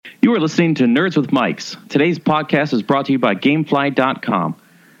You are listening to Nerds with Mics. Today's podcast is brought to you by Gamefly.com.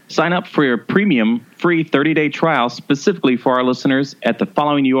 Sign up for your premium free 30-day trial specifically for our listeners at the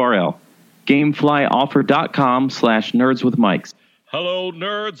following URL, gameflyoffer.com/nerdswithmics. Hello,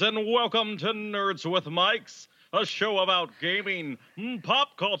 nerds, and welcome to Nerds with Mics, a show about gaming,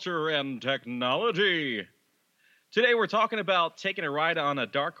 pop culture, and technology. Today we're talking about taking a ride on a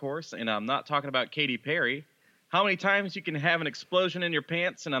dark horse, and I'm not talking about Katy Perry. How many times you can have an explosion in your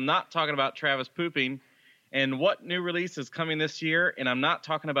pants, and I'm not talking about Travis pooping. And what new release is coming this year, and I'm not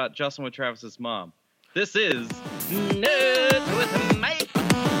talking about Justin with Travis's mom. This is Nerds with Mics.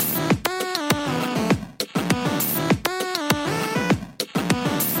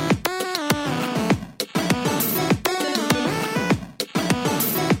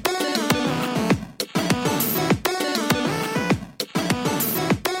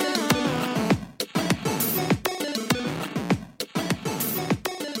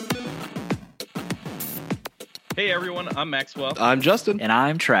 Hey everyone, I'm Maxwell. I'm Justin. And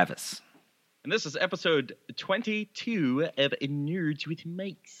I'm Travis. And this is episode 22 of Nerds with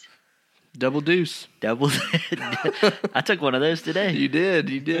Mics. Double deuce. Double. I took one of those today. You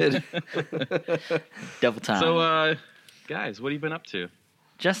did. Double time. So, guys, what have you been up to?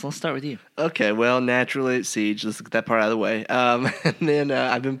 Justin, let's start with you. Okay, well, naturally it's Siege. Let's get that part out of the way. And then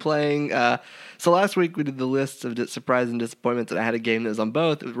I've been playing. So last week we did the list of surprise and disappointments, and I had a game that was on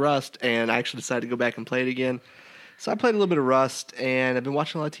both. It was Rust, and I actually decided to go back and play it again. So I played a little bit of Rust, and I've been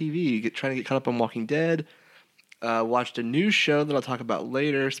watching a lot of TV, trying to get caught up on Walking Dead. Watched a new show that I'll talk about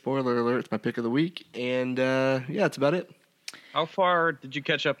later. Spoiler alert, it's my pick of the week. And yeah, that's about it. How far did you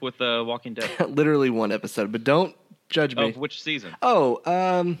catch up with Walking Dead? Literally one episode, but don't judge me. Of which season?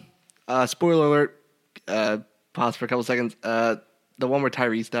 Oh, spoiler alert. Pause for a couple seconds. The one where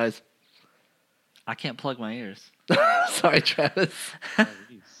Tyrese dies. I can't plug my ears. Sorry, Travis.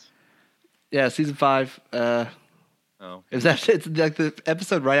 Yeah, season 5. Oh. It's like the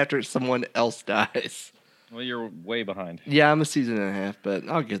episode right after someone else dies. Well, you're way behind. Yeah, I'm a season and a half, but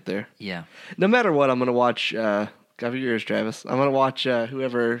I'll get there. Yeah. No matter what, I'm going to watch, cover your ears, Travis. I'm going to watch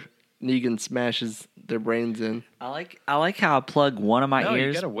whoever Negan smashes their brains in. I like how I plug one of my No,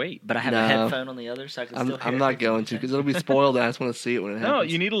 ears. you gotta wait. But I have a headphone on the other, so I can still hear I'm not everything. going to, because it'll be spoiled, and I just want to see it when it happens. No,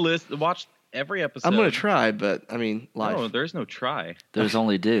 you need to watch every episode. I'm going to try, but, I mean, live. No, there's no try. There's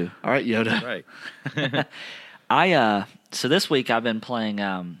only do. All right, Yoda. Right. So this week I've been playing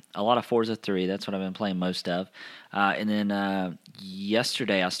a lot of Forza 3. That's what I've been playing most of. And then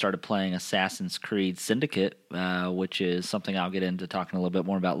yesterday I started playing Assassin's Creed Syndicate, which is something I'll get into talking a little bit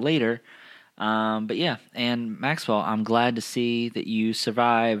more about later. But yeah, and Maxwell, I'm glad to see that you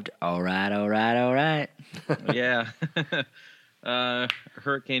survived. All right. Yeah.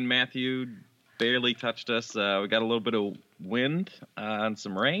 Hurricane Matthew barely touched us. We got a little bit of wind and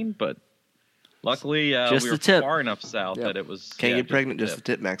some rain, but luckily Just we the were tip. far enough south that it was... Can't get just pregnant, the just the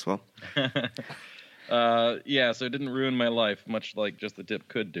tip, Maxwell. Yeah, so it didn't ruin my life, much like just the tip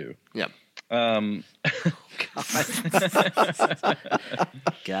could do. Yep. Got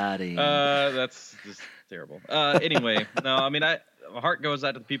him. That's just terrible. Anyway, no, I mean, my heart goes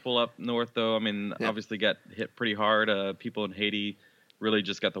out to the people up north, though. I mean, obviously got hit pretty hard. People in Haiti really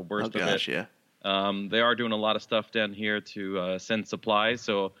just got the worst of it. Yeah. They are doing a lot of stuff down here to send supplies.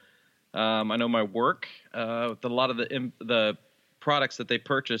 So I know my work with a lot of the products that they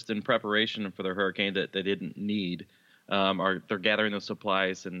purchased in preparation for the hurricane that they didn't need they're gathering those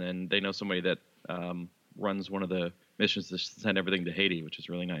supplies, and then they know somebody that runs one of the missions to send everything to Haiti, which is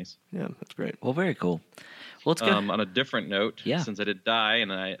really nice. Yeah, that's great. Well, very cool. Well, let's go. On a different note, since I did die,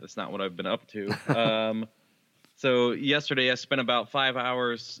 and that's not what I've been up to. So yesterday I spent about 5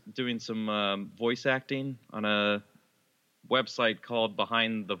 hours doing some voice acting on a website called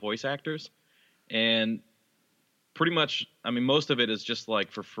Behind the Voice Actors. And pretty much, I mean, most of it is just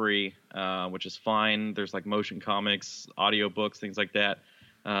like for free, which is fine. There's like motion comics, audiobooks, things like that.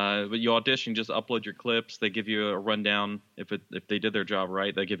 But you audition, just upload your clips. They give you a rundown. If they did their job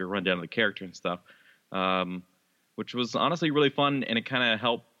right, they give you a rundown of the character and stuff, which was honestly really fun. And it kind of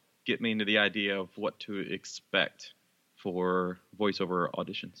helped get me into the idea of what to expect for voiceover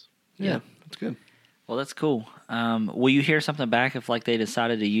auditions. Yeah, that's good. Well, that's cool. Will you hear something back if like they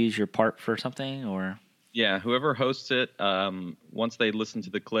decided to use your part for something, or? Yeah, whoever hosts it, once they listen to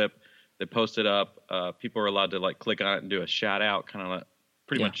the clip, they post it up. People are allowed to like click on it and do a shout out, kind of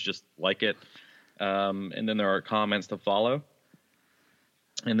pretty much just like it. And then there are comments to follow.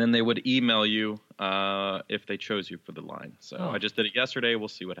 And then they would email you if they chose you for the line. So I just did it yesterday. We'll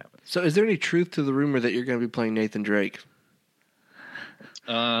see what happens. So is there any truth to the rumor that you're going to be playing Nathan Drake?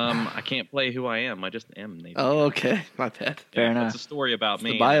 I can't play who I am. I just am, Nathan. Oh, okay. My bad. Fair enough. It's a story about It's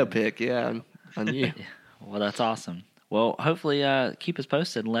me. the biopic, yeah, on you. Well, that's awesome. Well, hopefully, keep us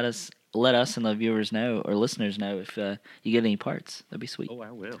posted and let us and the viewers know or listeners know if you get any parts. That'd be sweet. Oh,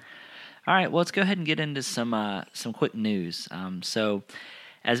 I will. All right, well, let's go ahead and get into some quick news. So,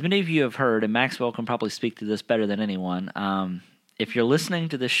 as many of you have heard, and Maxwell can probably speak to this better than anyone, if you're listening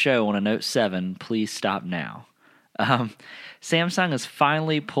to this show on a Note 7, please stop now. Samsung is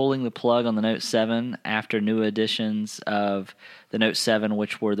finally pulling the plug on the Note 7 after new editions of the Note 7,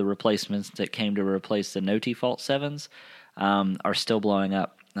 which were the replacements that came to replace the Note Default 7s, are still blowing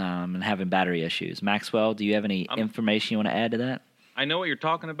up and having battery issues. Maxwell, do you have any information you want to add to that? I know what you're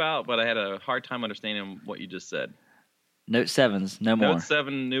talking about, but I had a hard time understanding what you just said. Note 7s, no more. Note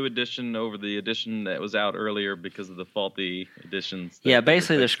 7 new edition over the edition that was out earlier because of the faulty editions. Yeah,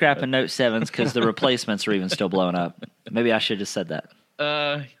 basically they're scrapping Note 7s because the replacements are even still blowing up. Maybe I should have said that.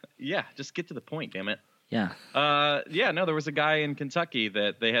 Yeah, just get to the point, damn it. Yeah. No, there was a guy in Kentucky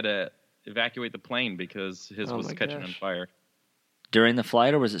that they had to evacuate the plane because his was catching on fire. During the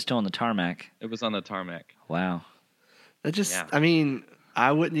flight, or was it still on the tarmac? It was on the tarmac. Wow. That just, I mean,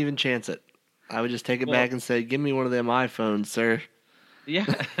 I wouldn't even chance it. I would just take it back and say, give me one of them iPhones, sir. Yeah.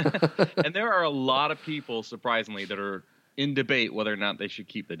 And there are a lot of people, surprisingly, that are in debate whether or not they should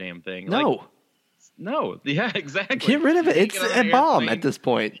keep the damn thing. No. No. Yeah, exactly. Get rid of it. It's a bomb at this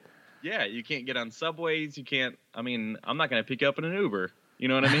point. Yeah, you can't get on subways. You can't, I mean, I'm not going to pick you up in an Uber. You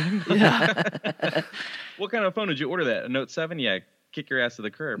know what I mean? Yeah. What kind of phone did you order that? A Note 7? Yeah, kick your ass to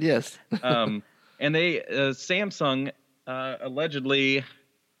the curb. Yes. And they, Samsung, allegedly,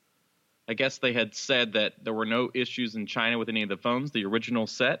 I guess they had said that there were no issues in China with any of the phones, the original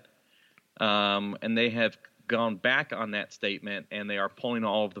set. And they have gone back on that statement, and they are pulling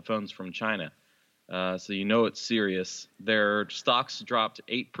all of the phones from China. So you know it's serious. Their stocks dropped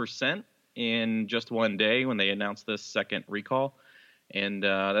 8% in just one day when they announced this second recall. And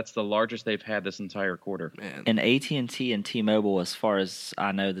that's the largest they've had this entire quarter. Man. And AT&T and T-Mobile, as far as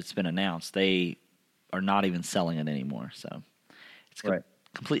I know that's been announced, they are not even selling it anymore. So it's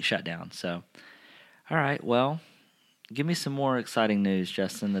complete shutdown. So, all right, well, give me some more exciting news,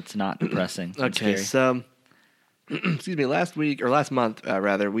 Justin, that's not depressing. Okay, so, excuse me, last month,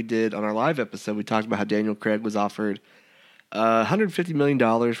 we did, on our live episode, we talked about how Daniel Craig was offered $150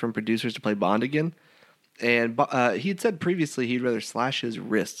 million from producers to play Bond again. And he had said previously he'd rather slash his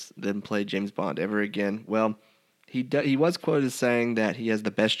wrists than play James Bond ever again. Well, he was quoted as saying that he has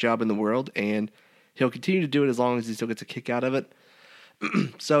the best job in the world, and he'll continue to do it as long as he still gets a kick out of it.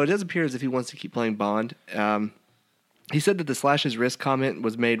 So it does appear as if he wants to keep playing Bond. He said that the slash his wrist comment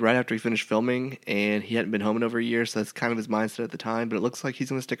was made right after he finished filming, and he hadn't been home in over a year, so that's kind of his mindset at the time, but it looks like he's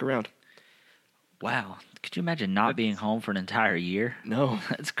going to stick around. Wow. Could you imagine not being home for an entire year? No.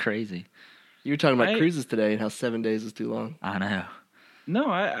 That's crazy. You were talking about cruises today and how 7 days is too long. I know. No,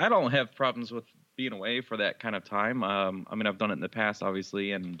 I don't have problems with being away for that kind of time. I mean, I've done it in the past,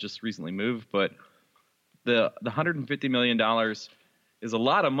 obviously, and just recently moved, but the $150 million is a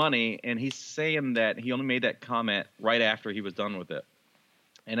lot of money, and he's saying that he only made that comment right after he was done with it.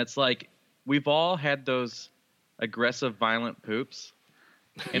 And it's like, we've all had those aggressive, violent poops.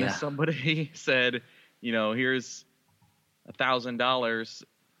 And if somebody said, you know, here's $1,000,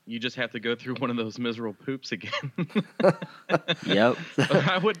 you just have to go through one of those miserable poops again. Yep.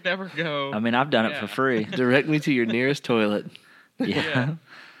 I would never go. I mean, I've done it for free. Direct me to your nearest toilet. Yeah.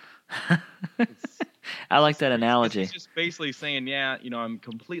 I like that analogy. It's just basically saying, yeah, you know, I'm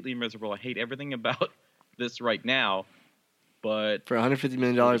completely miserable. I hate everything about this right now. But for $150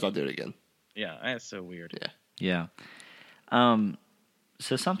 million, I'll do it again. Yeah, that's so weird. Yeah.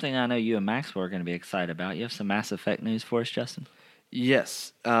 So something I know you and Maxwell are going to be excited about. You have some Mass Effect news for us, Justin?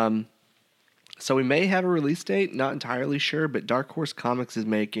 Yes. So we may have a release date, not entirely sure, but Dark Horse Comics is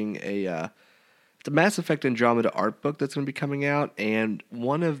making it's a Mass Effect Andromeda art book that's going to be coming out, and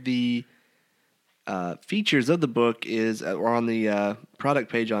one of the features of the book is, or on the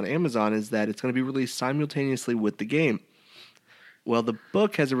product page on Amazon, is that it's going to be released simultaneously with the game. Well, the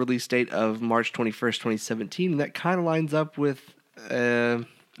book has a release date of March 21st, 2017, and that kind of lines up with,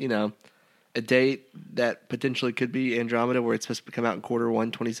 a date that potentially could be Andromeda, where it's supposed to come out in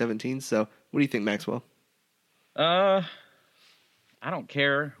Q1 2017. So what do you think, Maxwell? I don't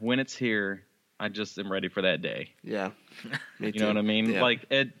care when it's here. I just am ready for that day. Yeah. Me too. You know what I mean? Yeah. Like,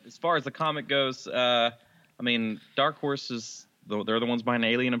 as far as the comic goes, I mean, Dark Horse they're the ones behind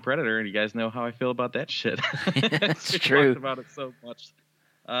Alien and Predator, and you guys know how I feel about that shit. That's we true. Talked about it so much.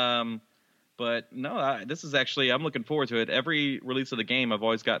 But no, this is actually, I'm looking forward to it. Every release of the game, I've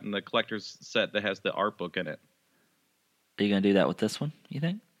always gotten the collector's set that has the art book in it. Are you going to do that with this one, you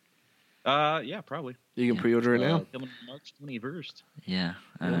think? Yeah, probably. You can pre-order it now. Coming March 21st. Yeah,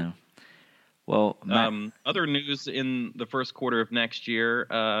 I know. Well, other news in the first quarter of next year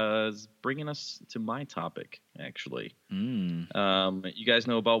is bringing us to my topic, actually. You guys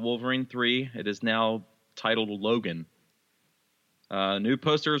know about Wolverine 3. It is now titled Logan. New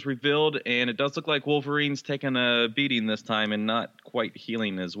poster is revealed, and it does look like Wolverine's taking a beating this time and not quite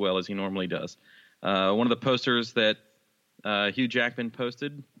healing as well as he normally does. One of the posters that Hugh Jackman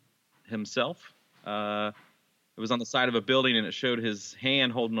posted himself, it was on the side of a building, and it showed his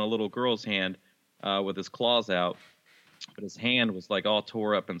hand holding a little girl's hand with his claws out, but his hand was like all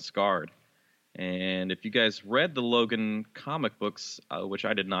tore up and scarred. And if you guys read the Logan comic books, which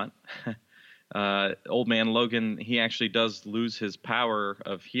I did not, Old Man Logan, he actually does lose his power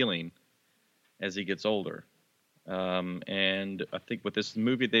of healing as he gets older. And I think with this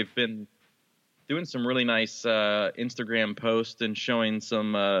movie, they've been doing some really nice Instagram posts and showing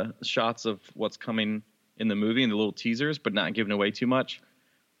some shots of what's coming in the movie and the little teasers, but not giving away too much.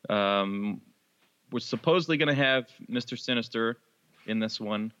 We're supposedly going to have Mr. Sinister in this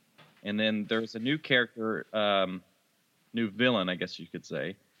one. And then there's a new character, new villain, I guess you could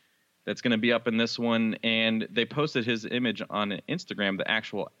say, that's going to be up in this one. And they posted his image on Instagram, the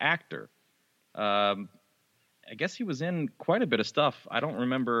actual actor. I guess he was in quite a bit of stuff. I don't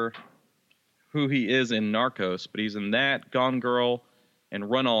remember who he is in Narcos, but he's in that, Gone Girl, and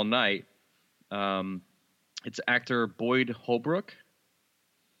Run All Night. It's actor Boyd Holbrook.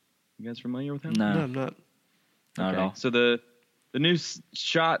 You guys familiar with him? No, I'm not. Not at all. So the new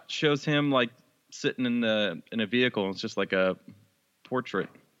shot shows him like sitting in a vehicle. It's just like a portrait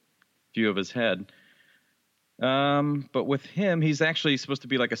view of his head. But with him, he's actually supposed to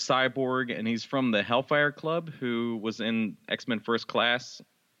be like a cyborg, and he's from the Hellfire Club, who was in X-Men First Class,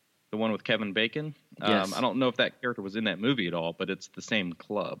 the one with Kevin Bacon. Yes. I don't know if that character was in that movie at all, but it's the same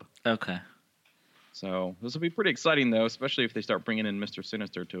club. Okay. So this will be pretty exciting, though, especially if they start bringing in Mr.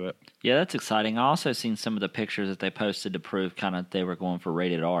 Sinister to it. Yeah, that's exciting. I also seen some of the pictures that they posted to prove kind of they were going for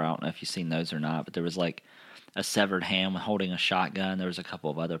rated R. I don't know if you've seen those or not, but there was like a severed hand holding a shotgun. There was a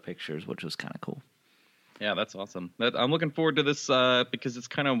couple of other pictures, which was kind of cool. Yeah, that's awesome. I'm looking forward to this because it's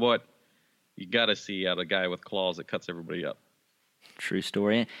kind of what you got to see out of a guy with claws that cuts everybody up. True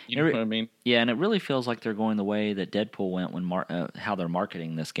story. You know what I mean? Yeah, and it really feels like they're going the way that Deadpool went when how they're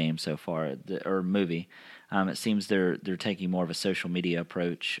marketing this game so far, or movie. It seems they're taking more of a social media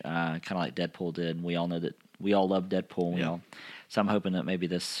approach, kind of like Deadpool did. And we all know that we all love Deadpool. Yeah. So I'm hoping that maybe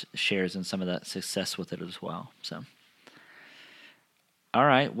this shares in some of that success with it as well. So, all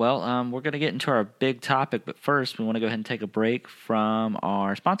right. Well, we're going to get into our big topic, but first we want to go ahead and take a break from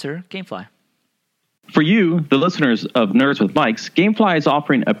our sponsor, GameFly. For you, the listeners of Nerds with Mics, GameFly is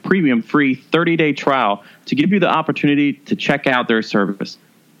offering a premium free 30-day trial to give you the opportunity to check out their service.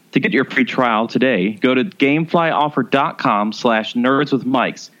 To get your free trial today, go to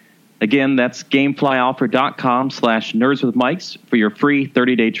gameflyoffer.com/nerdswithmics. Again, that's gameflyoffer.com/nerdswithmics for your free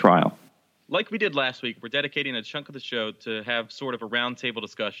 30-day trial. Like we did last week, we're dedicating a chunk of the show to have sort of a roundtable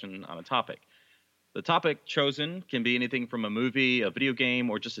discussion on a topic. The topic chosen can be anything from a movie, a video game,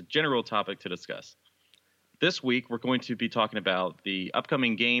 or just a general topic to discuss. This week, we're going to be talking about the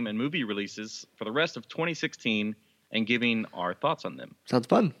upcoming game and movie releases for the rest of 2016 and giving our thoughts on them. Sounds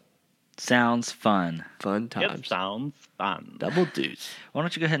fun. Sounds fun. Fun times. It sounds fun. Double deuce. Why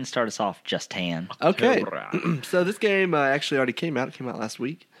don't you go ahead and start us off, Just Han? Okay. So this game actually already came out. It came out last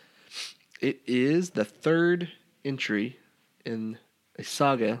week. It is the third entry in a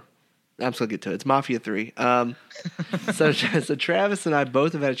saga. I'm still going to get to it. It's Mafia 3. So Travis and I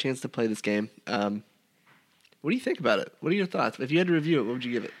both have had a chance to play this game. What do you think about it? What are your thoughts? If you had to review it, what would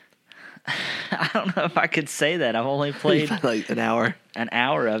you give it? I don't know if I could say that. I've only played like an hour. An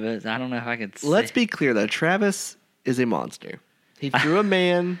hour of it. I don't know if I could say. Let's be clear, though. Travis is a monster. He threw a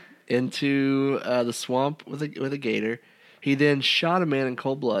man into the swamp with a gator. He then shot a man in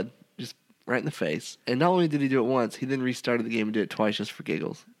cold blood, just right in the face. And not only did he do it once, he then restarted the game and did it twice just for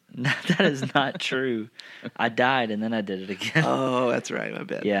giggles. That is not true. I died and then I did it again. Oh, that's right. My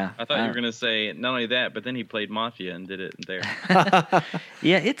bad. Yeah. I thought you were going to say not only that, but then he played Mafia and did it there.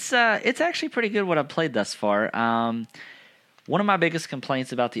 Yeah, it's actually pretty good what I've played thus far. One of my biggest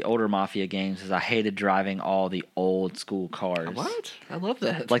complaints about the older Mafia games is I hated driving all the old school cars. What? I love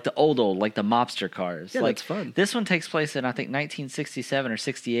that. Like the like the mobster cars. Yeah, like, that's fun. This one takes place in, I think, 1967 or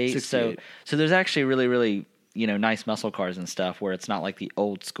 68. 68. So there's actually really, really, nice muscle cars and stuff where it's not like the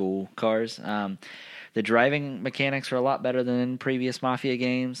old school cars. The driving mechanics are a lot better than in previous Mafia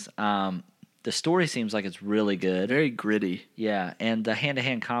games. The story seems like it's really good. Very gritty. Yeah, and the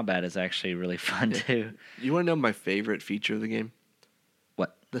hand-to-hand combat is actually really fun too. You want to know my favorite feature of the game?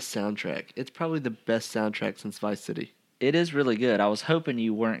 What? The soundtrack. It's probably the best soundtrack since Vice City. It is really good. I was hoping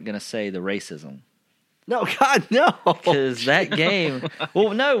you weren't going to say the racism. No, God, no. Because that game... Well,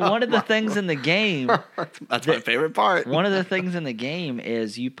 no, one of the things in the game... That's my favorite part. One of the things in the game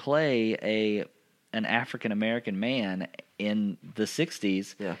is you play an African-American man in the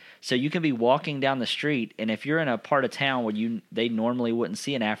 60s. Yeah. So you can be walking down the street, and if you're in a part of town where they normally wouldn't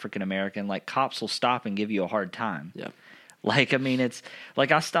see an African-American, like cops will stop and give you a hard time. Yeah. Like, I mean, it's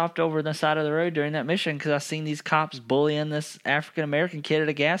like I stopped over the side of the road during that mission because I seen these cops bullying this African-American kid at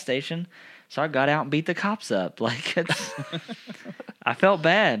a gas station. So I got out and beat the cops up. Like, I felt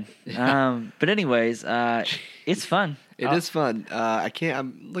bad. Yeah. But anyways, it's fun. It is fun. I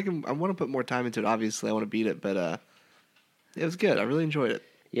want to put more time into it. Obviously, I want to beat it, but it was good. I really enjoyed it.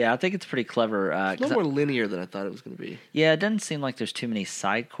 Yeah, I think it's pretty clever. It's a little more linear than I thought it was going to be. Yeah, it doesn't seem like there's too many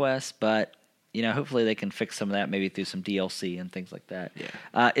side quests, but hopefully they can fix some of that maybe through some DLC and things like that.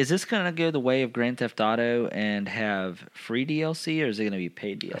 Yeah. Is this going to go the way of Grand Theft Auto and have free DLC, or is it going to be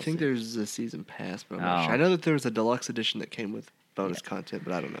paid DLC? I think there's a season pass, but I'm not sure. I know that there was a deluxe edition that came with bonus content,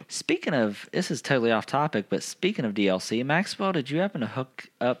 but I don't know. Speaking of, this is totally off topic, but speaking of DLC, Maxwell, did you happen to hook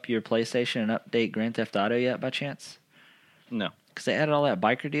up your PlayStation and update Grand Theft Auto yet by chance? No. Because they added all that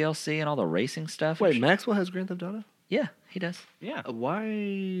biker DLC and all the racing stuff. Wait, Maxwell has Grand Theft Auto? Yeah, he does. Yeah. Why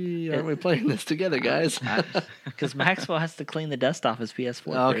aren't we playing this together, guys? Because Maxwell has to clean the dust off his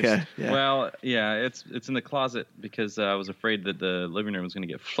PS4 Okay. first. Yeah. Well, yeah, it's in the closet because I was afraid that the living room was going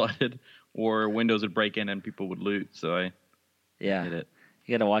to get flooded or windows would break in and people would loot. So I did it.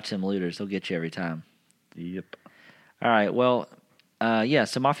 You got to watch them looters. They'll get you every time. Yep. All right. Well,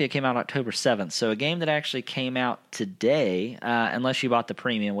 so Mafia came out October 7th. So a game that actually came out today, unless you bought the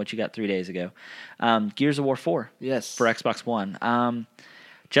premium, which you got 3 days ago, Gears of War 4. Yes. For Xbox One.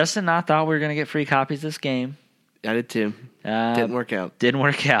 Justin and I thought we were going to get free copies of this game. I did too. Didn't work out. Didn't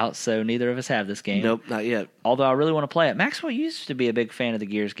work out, so neither of us have this game. Nope, not yet. Although I really want to play it. Maxwell used to be a big fan of the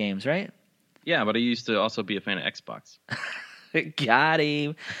Gears games, right? Yeah, but I used to also be a fan of Xbox. Got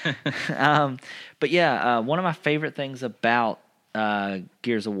him. But yeah, one of my favorite things about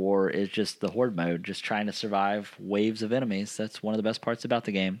Gears of War is just the horde mode, just trying to survive waves of enemies. That's one of the best parts about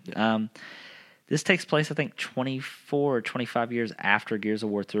the game. Yeah. This takes place, I think, 24 or 25 years after Gears of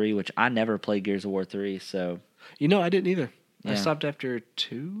War 3, which I never played Gears of War 3, so... I didn't either. Yeah. I stopped after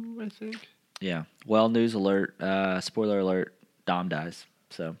 2, I think. Yeah. Well, news alert, spoiler alert, Dom dies.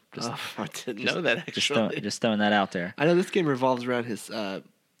 So I didn't know that, actually. Just throwing that out there. I know this game revolves around his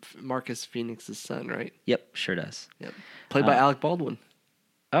Marcus Phoenix's son, right? Yep, sure does. Yep. Played by Alec Baldwin.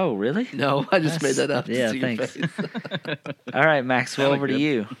 Oh, really? No, I just made that up. Yeah, thanks. All right, Maxwell, over to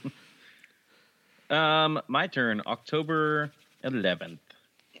you. My turn, October 11th,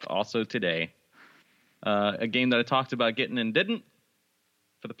 also today. A game that I talked about getting and didn't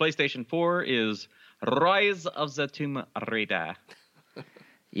for the PlayStation 4 is Rise of the Tomb Raider.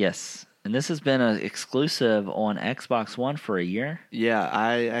 Yes, and this has been an exclusive on Xbox One for a year. Yeah,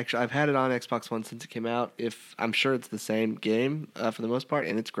 I've had it on Xbox One since it came out. I'm sure it's the same game for the most part,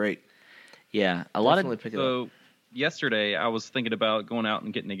 and it's great. Yeah, So yesterday I was thinking about going out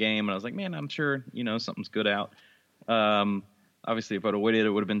and getting a game, and I was like, man, I'm sure something's good out. Obviously, if I'd have waited, it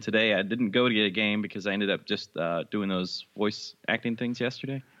would have been today. I didn't go to get a game because I ended up just doing those voice acting things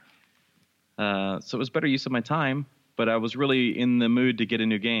yesterday. So it was better use of my time. But I was really in the mood to get a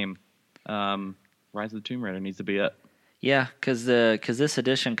new game. Rise of the Tomb Raider needs to be up. Yeah, because this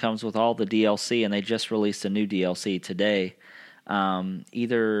edition comes with all the DLC, and they just released a new DLC today. I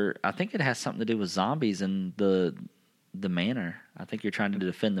think it has something to do with zombies and the manor. I think you're trying to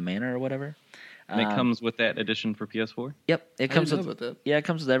defend the manor or whatever. And it comes with that edition for PS4. Yep, it comes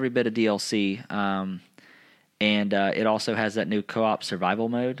with every bit of DLC. And it also has that new co-op survival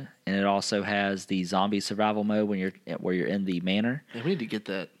mode, and it also has the zombie survival mode where you're in the manor. Yeah, we need to get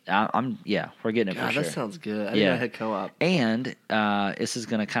that. We're getting it for sure. That sounds good. I didn't know I had co-op. And this is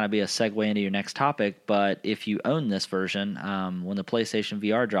going to kind of be a segue into your next topic. But if you own this version, when the PlayStation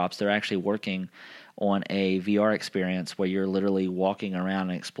VR drops, they're actually working on a VR experience where you're literally walking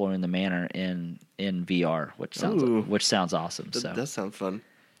around and exploring the manor in VR, which sounds awesome. That does sound fun.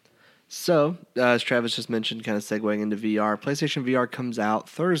 So, as Travis just mentioned, kind of segueing into VR, PlayStation VR comes out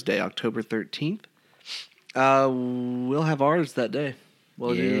Thursday, October 13th. We'll have ours that day.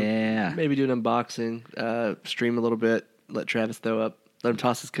 Maybe do an unboxing, stream a little bit, let Travis let him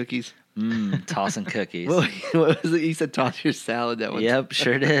toss his cookies. Tossing cookies. What was it? You said toss your salad that one. Yep,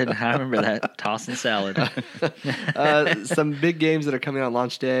 sure did. I remember that. Tossing salad. Some big games that are coming on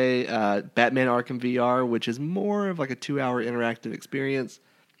launch day. Batman Arkham VR, which is more of like a 2-hour interactive experience.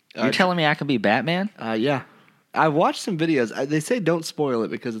 You're telling me I can be Batman? Yeah. I watched some videos. They say don't spoil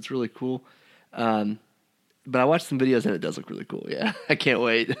it because it's really cool. But I watched some videos and it does look really cool. Yeah, I can't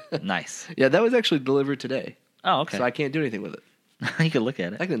wait. Nice. Yeah, that was actually delivered today. Oh, okay. So I can't do anything with it. You can look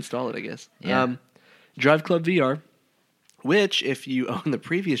at it. I can install it, I guess. Yeah. Drive Club VR, which if you own the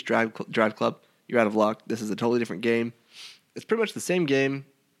previous Drive Club, you're out of luck. This is a totally different game. It's pretty much the same game,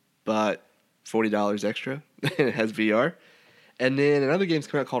 but $40 extra. It has VR. And then another game's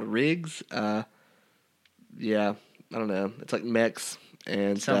coming out called Riggs. Yeah, I don't know. It's like mechs.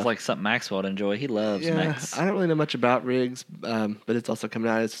 And sounds like something Maxwell would enjoy. He loves mechs. I don't really know much about Riggs, but it's also coming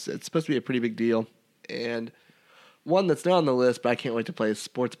out. It's supposed to be a pretty big deal. And one that's not on the list, but I can't wait to play is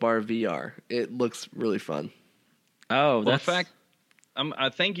Sports Bar VR. It looks really fun. Oh, well, in fact, I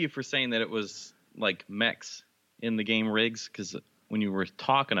thank you for saying that it was like mechs in the game Riggs, because when you were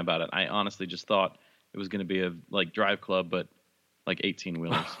talking about it, I honestly just thought it was going to be a like Drive Club, but like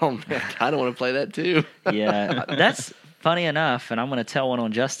 18-wheelers. Oh man, I don't want to play that too. Yeah, that's funny enough, and I'm going to tell one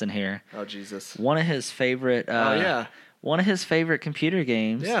on Justin here. Oh Jesus! One of his favorite. One of his favorite computer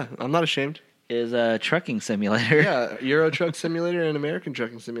games. Yeah, I'm not ashamed. Is a trucking simulator. Yeah, Euro Truck Simulator and American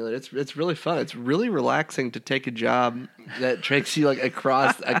Trucking Simulator. It's really fun. It's really relaxing to take a job that takes you like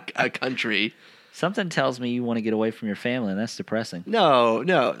across a country. Something tells me you want to get away from your family, and that's depressing. No,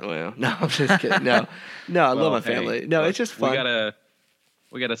 I'm just kidding. No, I love my family. No, it's just fun.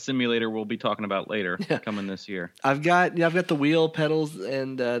 We got a simulator we'll be talking about later coming this year. I've got the wheel, pedals,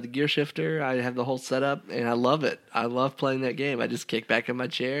 and the gear shifter. I have the whole setup, and I love it. I love playing that game. I just kick back in my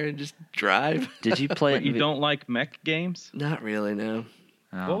chair and just drive. Did you play it? You don't like mech games? Not really, no.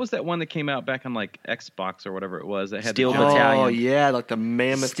 Oh. What was that one that came out back on like Xbox or whatever it was? That had Steel Battalion. Oh yeah, like the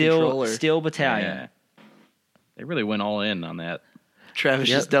mammoth controller. Steel Battalion. Yeah. They really went all in on that. Travis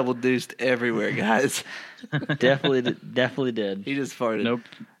just double deuced everywhere, guys. definitely did. He just farted. Nope.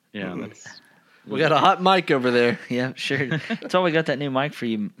 Yeah, that's. We got a hot mic over there. Yeah, sure. That's why we got that new mic for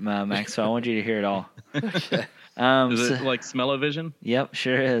you, Max. So I want you to hear it all. Okay. Is it like Smell-O-Vision? Yep,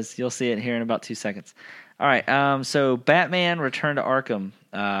 sure is. You'll see it here in about 2 seconds. All right. So Batman: Return to Arkham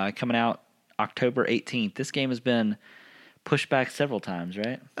coming out October 18th. This game has been pushed back several times,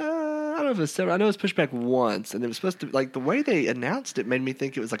 right? I don't know if it's several. I know it was pushed back once, and it was supposed to like the way they announced it made me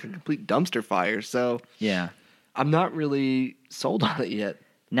think it was like a complete dumpster fire. So yeah, I'm not really sold on it yet.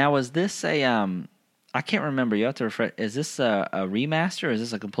 Now, is this a I can't remember. You have to refresh. Is this a remaster or is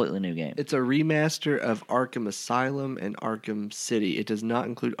this a completely new game? It's a remaster of Arkham Asylum and Arkham City. It does not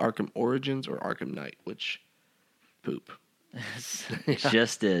include Arkham Origins or Arkham Knight, which poop.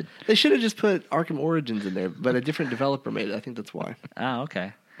 Just did. They should have just put Arkham Origins in there, but a different developer made it. I think that's why. Oh,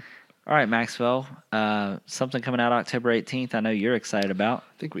 okay. All right, Maxwell. Something coming out October 18th. I know you're excited about.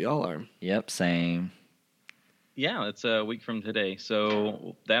 I think we all are. Yep, same. Yeah, it's a week from today.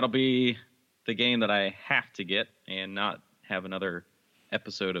 So that'll be the game that I have to get and not have another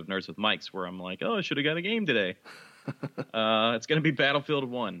episode of Nerds with Mics where I'm like, oh, I should have got a game today. It's going to be Battlefield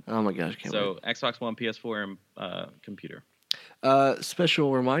 1. Oh, my gosh. Can't wait. Xbox One, PS4, and computer.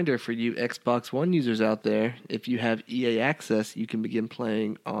 Special reminder for you Xbox One users out there, if you have EA Access, you can begin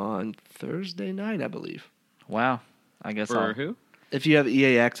playing on Thursday night, I believe. Wow. I guess For who? If you have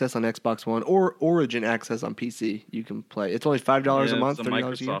EA Access on Xbox One or Origin Access on PC, you can play. It's only $5 a month, it's a $30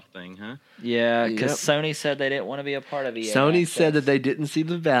 Microsoft a year. thing, huh? Yeah, because Sony said they didn't want to be a part of EA Sony Access. said that they didn't see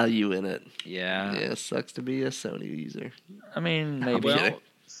the value in it. Yeah. Yeah, sucks to be a Sony user. I mean, maybe. Well,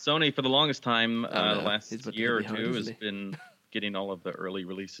 Sony for the longest time, the know. last He's about to year or hit me hard, two, has isn't been getting all of the early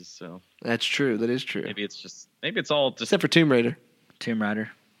releases. So That's true. That is true. maybe it's all just Except for Tomb Raider. Tomb Raider.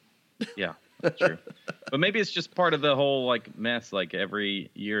 yeah, that's true. But maybe it's just part of the whole like mess. Like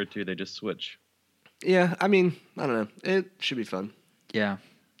every year or two, they just switch. Yeah, I mean, I don't know. It should be fun. Yeah.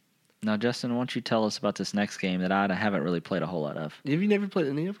 Now, Justin, why don't you tell us about this next game that I haven't really played a whole lot of? Have you never played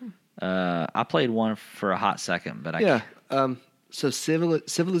any of them? I played one for a hot second, but So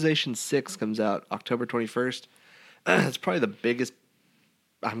Civilization 6 comes out October 21st. It's probably the biggest.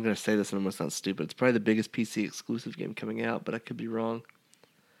 I'm going to say this and it must sound stupid. It's probably the biggest PC exclusive game coming out, but I could be wrong.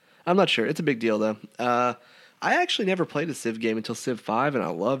 I'm not sure. It's a big deal, though. I actually never played a Civ game until Civ 5, and I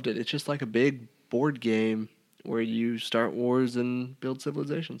loved it. It's just like a big board game where you start wars and build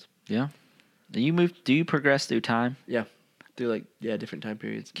civilizations. Yeah. Do you progress through time? Yeah. Through different time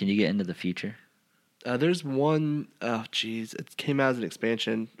periods. Can you get into the future? There's one, it came out as an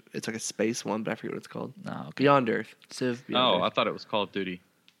expansion. It's like a space one, but I forget what it's called. Oh, okay. Beyond Earth. Civ Beyond Earth. I thought it was Call of Duty.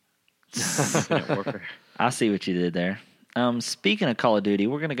 Infinite Warfare. I see what you did there. Speaking of Call of Duty,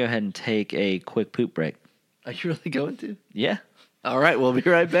 we're going to go ahead and take a quick poop break. Are you really going to? Yeah. All right, we'll be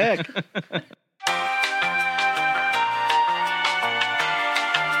right back.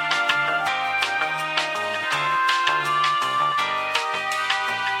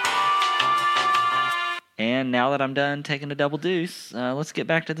 And now that I'm done taking a double deuce, let's get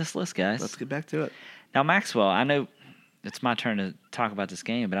back to this list, guys. Let's get back to it. Now, Maxwell, I know it's my turn to talk about this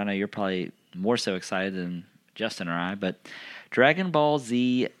game, but I know you're probably more so excited than Justin or I. But Dragon Ball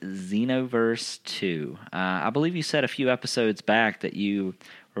Z Xenoverse 2. I believe you said a few episodes back that you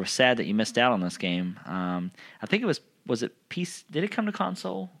were sad that you missed out on this game. I think it was it PC? Did it come to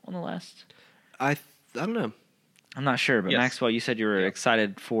console on the last? I don't know. I'm not sure, but Yes. Maxwell, you said you were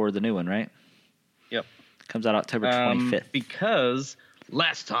excited for the new one, right? Yep. Comes out October 25th. Because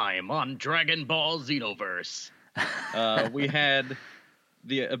last time on Dragon Ball Xenoverse, we had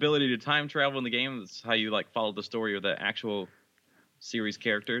the ability to time travel in the game. That's how you follow the story of the actual series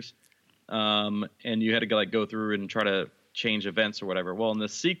characters, and you had to go through and try to change events or whatever. Well, in the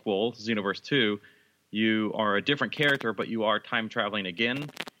sequel, Xenoverse 2, you are a different character, but you are time traveling again.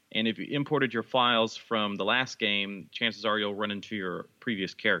 And if you imported your files from the last game, chances are you'll run into your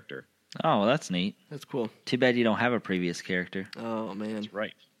previous character. Oh, well, that's neat. That's cool. Too bad you don't have a previous character. Oh, man. That's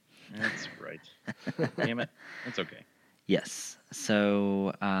right. That's right. Damn it. That's okay. Yes.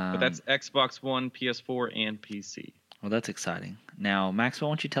 So, But that's Xbox One, PS4, and PC. well, that's exciting. Now, Maxwell,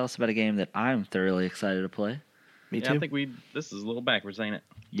 why don't you tell us about a game that I'm thoroughly excited to play? Me Yeah, too. I think this is a little backwards, ain't it?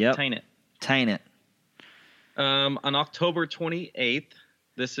 Yep. Taint it. Taint it. On October 28th,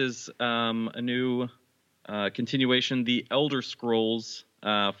 this is a new continuation, The Elder Scrolls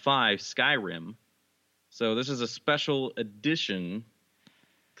 5 Skyrim. So this is a special edition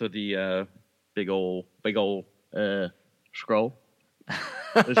to the big old scroll.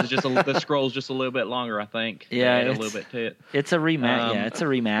 This is just the scroll's just a little bit longer, I think. Yeah, Add a it's- little bit to it. It's a it's a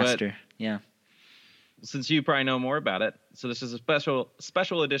remaster. Yeah. Since you probably know more about it, so this is a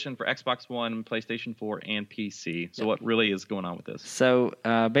special edition for Xbox One, PlayStation 4, and PC. So what really is going on with this? So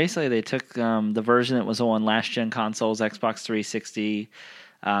basically, they took the version that was on last gen consoles, Xbox 360,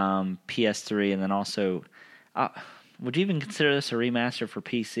 PS3, and then also, would you even consider this a remaster for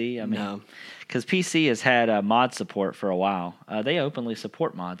PC? I mean, No. because PC has had mod support for a while. They openly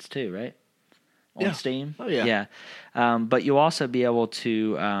support mods too, right? On Yeah. Steam. Oh, yeah. Yeah. But you'll also be able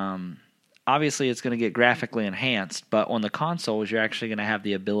to. Obviously, it's going to get graphically enhanced, but on the consoles, you're actually going to have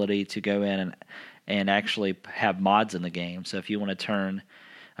the ability to go in and actually have mods in the game. So if you want to turn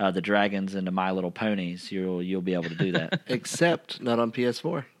the dragons into My Little Ponies, you'll be able to do that. Except not on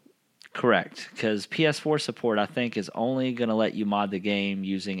PS4. Correct, because PS4 support, I think, is only going to let you mod the game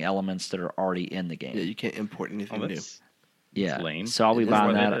using elements that are already in the game. Yeah, you can't import anything new. That's Yeah, lame. so I'll be It is buying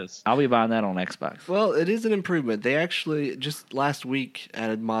what it that. is. I'll be buying that on Xbox. Well, it is an improvement. They actually just last week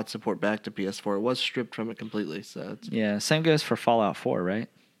added mod support back to PS4. It was stripped from it completely. So it's, Yeah, same goes for Fallout 4, right?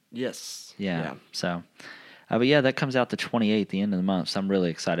 yes, Yeah. So, but yeah, that comes out the 28th, the end of the month. So I'm really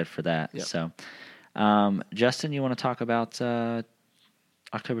excited for that. Yep. So, Justin, you want to talk about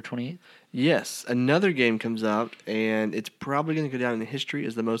October 28th? Yes, another game comes out, and it's probably going to go down in history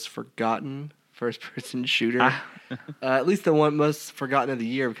as the most forgotten first-person shooter. At least the one most forgotten of the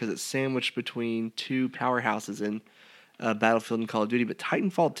year because it's sandwiched between two powerhouses in Battlefield and Call of Duty. But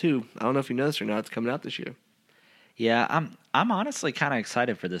Titanfall 2, I don't know if you noticed or not, it's coming out this year. Yeah, I'm honestly kind of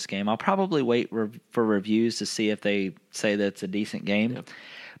excited for this game. I'll probably wait for reviews to see if they say that it's a decent game. Yep.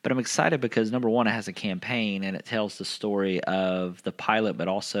 But I'm excited because, number one, it has a campaign and it tells the story of the pilot, but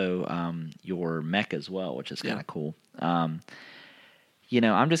also your mech as well, which is kind of cool. I'm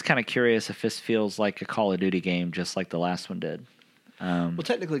just kind of curious if this feels like a Call of Duty game, just like the last one did. Well,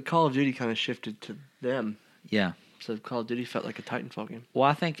 technically, Call of Duty kind of shifted to them. Yeah. So Call of Duty felt like a Titanfall game. Well,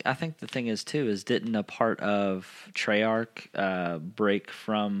 I think the thing is too is didn't a part of Treyarch break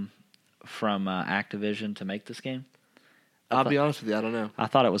from Activision to make this game? I'll be honest with you, I don't know. I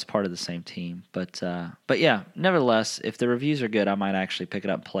thought it was part of the same team, but yeah. Nevertheless, if the reviews are good, I might actually pick it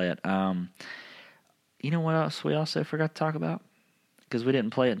up and play it. You know what else we also forgot to talk about because we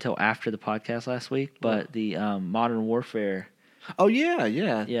didn't play it until after the podcast last week. But the Modern Warfare, Oh,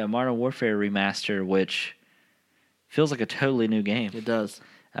 yeah. Modern Warfare remaster, which feels like a totally new game. It does.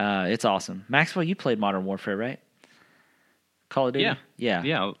 It's awesome. Maxwell, you played Modern Warfare, right? Call of Duty.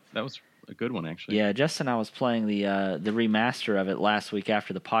 Yeah, that was a good one actually. Yeah, Justin and I was playing the remaster of it last week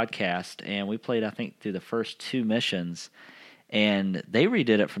after the podcast, and we played, I think, through the first two missions, and they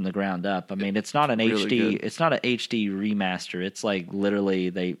redid it from the ground up. I mean, it's not an really HD. good. It's not an HD remaster. It's like literally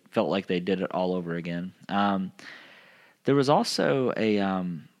they felt like they did it all over again. There was also a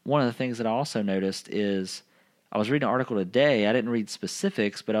one of the things that I also noticed is I was reading an article today. I didn't read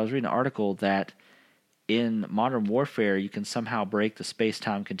specifics, but I was reading an article that in Modern Warfare, you can somehow break the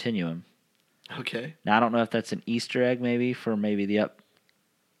space-time continuum. Okay. Now, I don't know if that's an Easter egg maybe for maybe the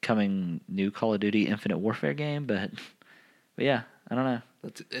upcoming new Call of Duty Infinite Warfare game, but yeah, I don't know.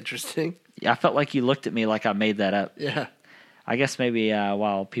 That's interesting. I felt like you looked at me like I made that up. Yeah. I guess maybe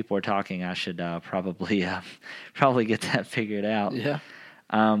while people are talking, I should probably get that figured out. Yeah.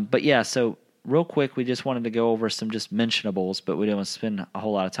 But yeah, so real quick, we just wanted to go over some just mentionables, but we didn't want to spend a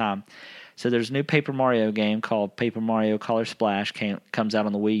whole lot of time. So there's a new Paper Mario game called Paper Mario Color Splash. Comes out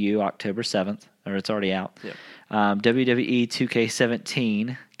on the Wii U October 7th, or it's already out. Yep. WWE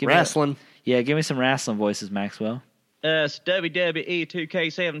 2K17. Wrestling. Give me some wrestling voices, Maxwell. It's WWE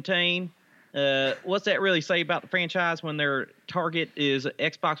 2K17. What's that really say about the franchise when their target is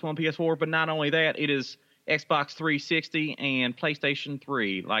Xbox One, PS4? But not only that, it is Xbox 360 and PlayStation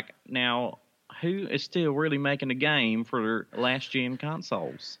 3. Like, now, who is still really making a game for last-gen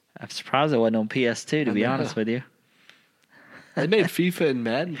consoles? I'm surprised it wasn't on PS2, to be honest with you. They made FIFA and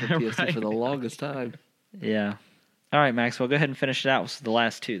Madden for PS2 Right. for the longest time. Yeah. All right, Maxwell, go ahead and finish it out with the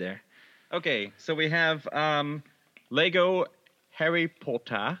last two there. Okay, so we have Lego Harry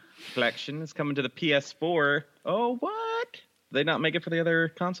Potter collection is coming to the PS4. Oh, what? Did they not make it for the other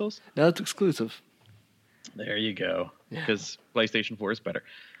consoles? No, it's exclusive. There you go. Yeah. Because PlayStation 4 is better.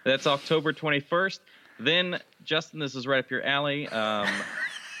 That's October 21st. Then, Justin, this is right up your alley.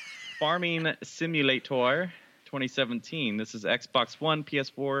 Farming Simulator 2017. This is Xbox One,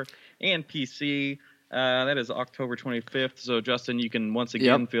 PS4, and PC. That is October 25th. So, Justin, you can once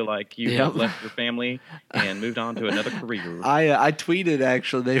again feel like you have left your family and moved on to another career. I tweeted,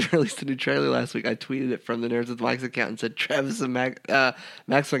 actually, they released a new trailer last week. I tweeted it from the Nerds with Mike's account and said, Travis and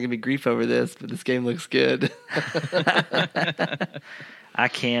Max will give me grief over this, but this game looks good. I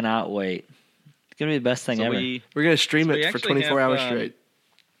cannot wait. It's going to be the best thing ever. We're going to stream it for 24 hours straight.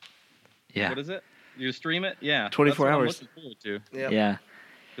 Yeah. What is it? You stream it? Yeah. 24 that's what hours. I'm looking forward to. Yep. Yeah.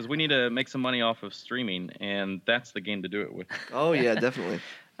 Because we need to make some money off of streaming, and that's the game to do it with. Oh, yeah, definitely.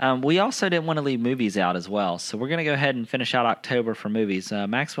 We also didn't want to leave movies out as well, so we're going to go ahead and finish out October for movies.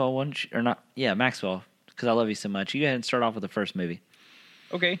 Maxwell, Maxwell, because I love you so much. You go ahead and start off with the first movie.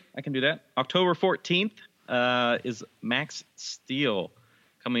 Okay, I can do that. October 14th is Max Steel,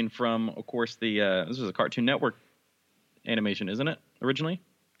 coming from, of course, this was a Cartoon Network animation, isn't it, originally?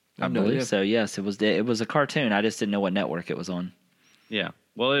 I believe so, yes. It was a cartoon. I just didn't know what network it was on. Yeah.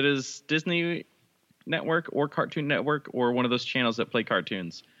 Well, it is Disney Network or Cartoon Network or one of those channels that play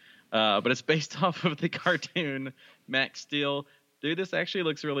cartoons. But it's based off of the cartoon Max Steel. Dude, this actually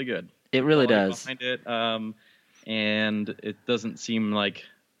looks really good. It really does. Behind it, and it doesn't seem like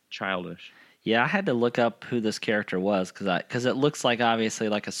childish. Yeah, I had to look up who this character was because it looks like obviously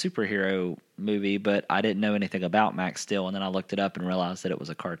like a superhero movie, but I didn't know anything about Max Steel, and then I looked it up and realized that it was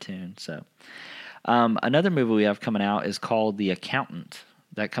a cartoon. So, another movie we have coming out is called The Accountant.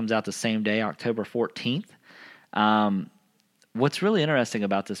 That comes out the same day, October 14th. What's really interesting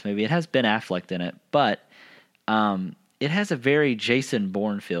about this movie, it has Ben Affleck in it, but it has a very Jason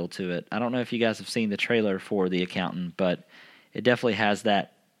Bourne feel to it. I don't know if you guys have seen the trailer for The Accountant, but it definitely has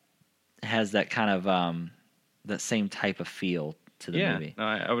that kind of that same type of feel to the movie.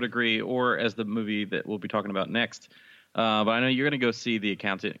 Yeah, I would agree. Or as the movie that we'll be talking about next. But I know you're going to go see The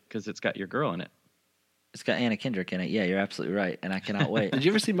Accountant because it's got your girl in it. It's got Anna Kendrick in it. Yeah, you're absolutely right, and I cannot wait. Did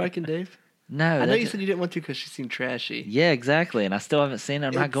you ever see Mike and Dave? No. I know you said you didn't want to because she seemed trashy. Yeah, exactly, and I still haven't seen it.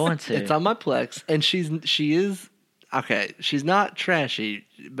 I'm not going to. It's on my Plex, and she is okay. She's not trashy,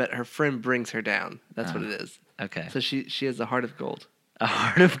 but her friend brings her down. That's what it is. Okay. So she has a heart of gold. A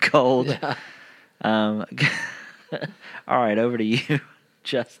heart of gold. Yeah. All right, over to you,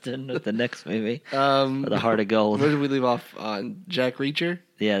 Justin, with the next movie. The Heart of Gold. Where did we leave off on? Jack Reacher?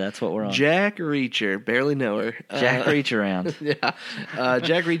 Yeah, that's what we're on. Jack Reacher. Barely know her. Jack Reach Around. Yeah.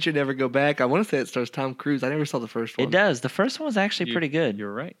 Jack Reacher, Never Go Back. I want to say it stars Tom Cruise. I never saw the first one. It does. The first one was actually pretty good.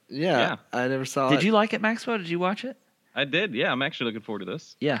 You're right. Yeah. I never saw it. Did you like it, Maxwell? Did you watch it? I did. Yeah, I'm actually looking forward to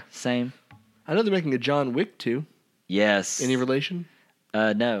this. Yeah, same. I know they're making a John Wick 2. Yes. Any relation?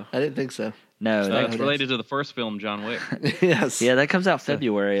 No. I didn't think so. No. That's related to the first film, John Wick. Yes. Yeah, that comes out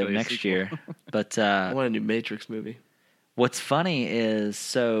February of Actually a next sequel. year. But I want a new Matrix movie. what's funny is,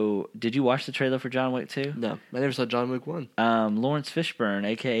 so did you watch the trailer for John Wick 2? No, I never saw John Wick 1. Lawrence Fishburne,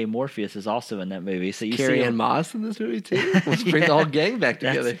 a.k.a. Morpheus, is also in that movie. So you see Carrie Ann him, Moss in this movie too? Let's bring the whole gang back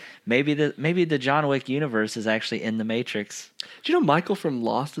together. maybe the John Wick universe is actually in the Matrix. Do you know Michael from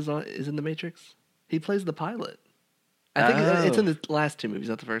Lost is in the Matrix? He plays the pilot. I think it's in the last two movies,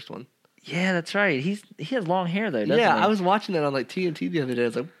 not the first one. Yeah, that's right. He has long hair though, doesn't he? I was watching that on like TNT the other day. I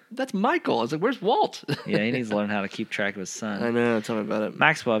was like, that's Michael. I was like, where's Walt? Yeah, he needs to learn how to keep track of his son. I know. Tell me about it.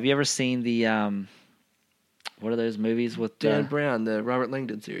 Maxwell, have you ever seen the what are those movies with Dan Brown, the Robert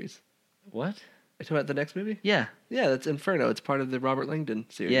Langdon series. What? Are you talking about the next movie? Yeah. Yeah, that's Inferno. It's part of the Robert Langdon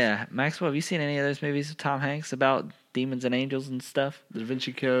series. Yeah. Maxwell, have you seen any of those movies with Tom Hanks about demons and angels and stuff? The Da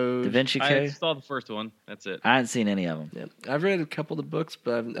Vinci Code. Da Vinci I Code? saw the first one. That's it. I haven't seen any of them. Yeah. I've read a couple of the books,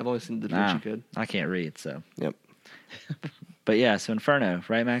 but I've only seen the Da Vinci Code. I can't read, so. Yep. But yeah, so Inferno,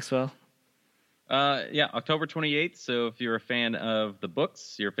 right, Maxwell? Yeah, October 28th. So if you're a fan of the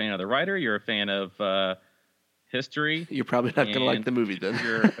books, you're a fan of the writer, you're a fan of history. You're probably not going to like the movie then.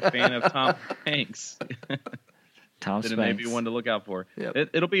 You're a fan of Tom Hanks. Tom then Spanks. it may be one to look out for. Yep.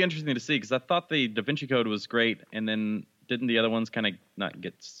 It'll be interesting to see because I thought the Da Vinci Code was great, and then didn't the other ones kind of not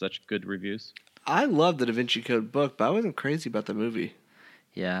get such good reviews? I love the Da Vinci Code book, but I wasn't crazy about the movie.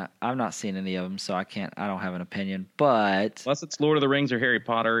 Yeah, I've not seen any of them, so I don't have an opinion. But Unless it's Lord of the Rings or Harry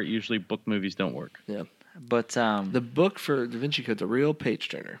Potter, usually book movies don't work. Yeah. But the book for Da Vinci Code's a real page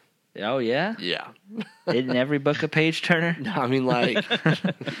turner. Oh yeah, Yeah. isn't every book a page turner? No, I mean like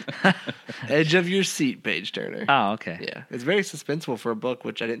edge of your seat page turner. Oh, okay. Yeah, it's very suspenseful for a book,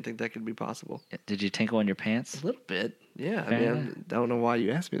 which I didn't think that could be possible. Did you tinkle in your pants? A little bit, yeah. Fair I mean, I don't know why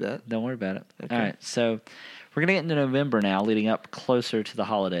you asked me that. Don't worry about it. Okay. All right, so we're gonna get into November now, leading up closer to the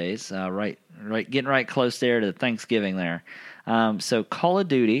holidays. Getting right close there to Thanksgiving there. So Call of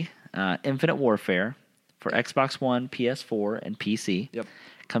Duty, Infinite Warfare for Xbox One, PS4, and PC. Yep.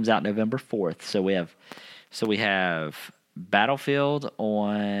 Comes out November 4th. So we have Battlefield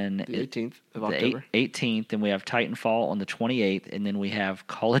on The 18th of the October. 18th, and we have Titanfall on the 28th, and then we have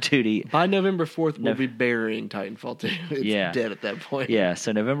Call of Duty. By November 4th, we'll be burying Titanfall 2. It's dead at that point. Yeah,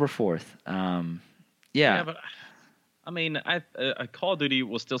 so November 4th. Yeah, but I mean, Call of Duty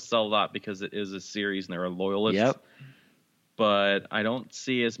will still sell a lot because it is a series and there are loyalists. Yep. But I don't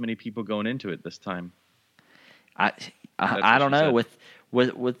see as many people going into it this time. I don't know.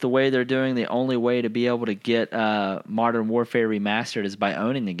 With the way they're doing, the only way to be able to get Modern Warfare Remastered is by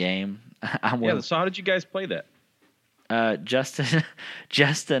owning the game. So how did you guys play that? Justin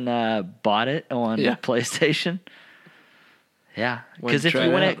bought it on PlayStation. Yeah, because if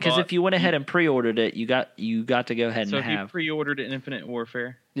you went ahead and pre-ordered it, you got to go ahead and have. So if you pre-ordered Infinite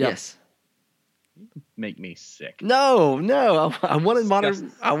Warfare, yes. Make me sick. No, I wanted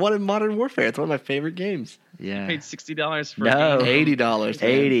Modern Warfare. It's one of my favorite games. Yeah, I paid $60 for $80.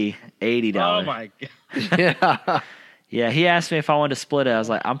 $80. Oh my god. Yeah. Yeah, he asked me if I wanted to split it. I was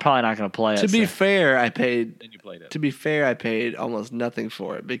like, I'm probably not going to play it. To be fair, I paid. Then you played it. To be fair, I paid almost nothing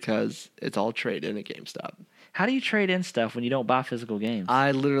for it because it's all trade in at GameStop. How do you trade in stuff when you don't buy physical games?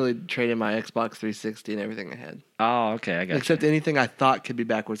 I literally traded my Xbox 360 and everything I had. Oh, okay, I got Except anything I thought could be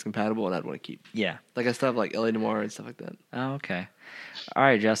backwards compatible and I'd want to keep. Yeah. Like I still have like LA Noire and stuff like that. Oh, okay. All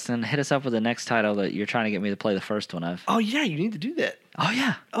right, Justin, hit us up with the next title that you're trying to get me to play the first one of. Oh yeah, you need to do that. Oh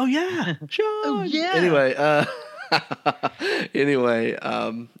yeah. Oh yeah. Sure. Oh yeah. Anyway,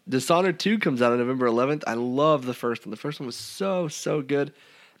 Dishonored 2 comes out on November 11th. I love the first one. The first one was so good.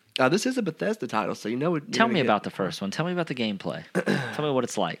 This is a Bethesda title, so you know what. Tell me about the first one. Tell me about the gameplay. Tell me what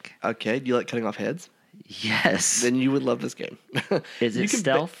it's like. Okay, do you like cutting off heads? Yes. Then you would love this game. Is it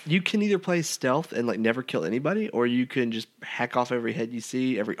stealth? You can either play stealth and like never kill anybody, or you can just hack off every head you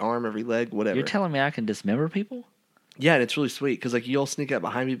see, every arm, every leg, whatever. You're telling me I can dismember people? Yeah, and it's really sweet because like you'll sneak up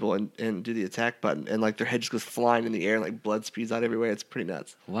behind people and do the attack button, and like their head just goes flying in the air, and like blood spews out everywhere. It's pretty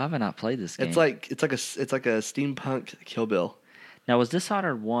nuts. Why have I not played this game? It's like a steampunk Kill Bill. Now, was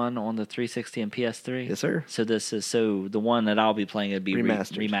Dishonored 1 on the 360 and PS3? Yes, sir. So the one that I'll be playing would be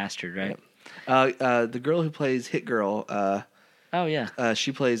remastered, right? Yep. The girl who plays Hit Girl. Oh yeah.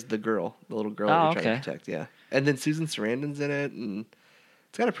 She plays the little girl that you're trying to protect. Yeah, and then Susan Sarandon's in it, and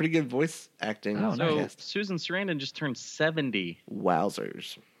it's got a pretty good voice acting. Oh, so nice. Susan Sarandon just turned 70.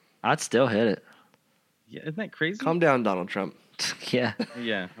 Wowzers! I'd still hit it. Yeah, isn't that crazy? Calm down, Donald Trump. Yeah.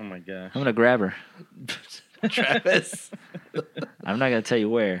 Yeah. Oh my gosh. I'm gonna grab her. Travis. I'm not gonna tell you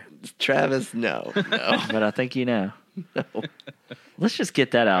where. Travis, no. But I think you know. No. Let's just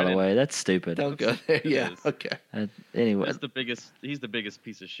get that out of the way. That's stupid. Don't go there. Yeah. Okay. Anyway, He's the biggest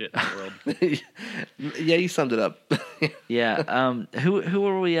piece of shit in the world. Yeah, you summed it up. yeah. Who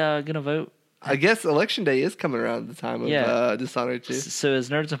are we gonna vote? I guess election day is coming around at the time of Dishonored 2. So as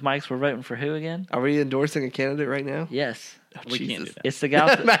Nerds with Mics, we're voting for who again? Are we endorsing a candidate right now? Yes. We can't do that. It's the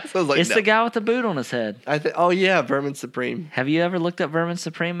guy. With no. the guy with the boot on his head. Oh yeah, Vermin Supreme. Have you ever looked up Vermin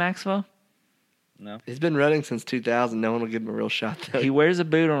Supreme, Maxwell? No. He's been running since 2000. No one will give him a real shot, though. He wears a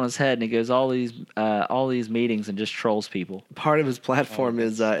boot on his head and he goes all these meetings and just trolls people. Part of his platform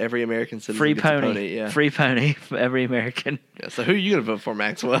is every American citizen Free gets a pony. Yeah. Free pony for every American. Yeah, so who are you going to vote for,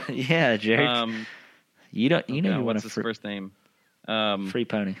 Maxwell? Yeah, Jared. You want what's a his first name? free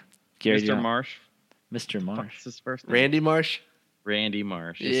pony. Gary Mr. Johnson. Marsh. Mr. Marsh. What's his first name? Randy Marsh? Randy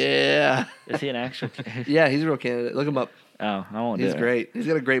Marsh. Yeah. Is he an actual? Yeah, he's a real candidate. Look him up. Oh, I won't do He's it. great. He's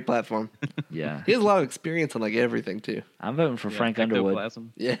got a great platform. Yeah. He has a lot of experience on like everything too. I'm voting for Frank Underwood.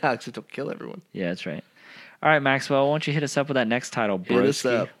 Ectoplasm. Yeah, except he'll kill everyone. Yeah, that's right. All right, Maxwell, why don't you hit us up with that next title, Hit us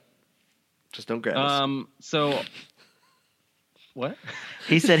broski? up. Just don't grab us. So, what?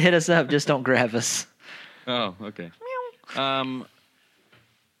 He said, hit us up, just don't grab us. Oh, okay.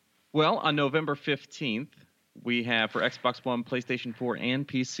 Well, on November 15th, we have for Xbox One, PlayStation 4, and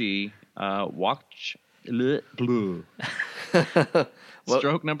PC,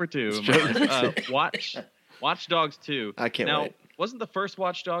 Stroke number 2. Watch Dogs 2. I can't now, wait. Wasn't the first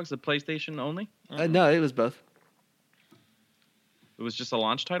Watch Dogs the PlayStation only? No, it was both. It was just a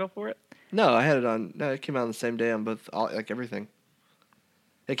launch title for it? No, I had it on. No, it came out on the same day on both, like everything.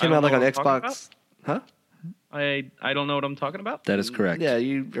 It came I out don't like on know what I'm Xbox. Huh? I don't know what I'm talking about. That is correct. Yeah,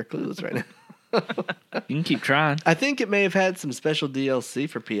 you are clueless right now. You can keep trying. I think it may have had some special DLC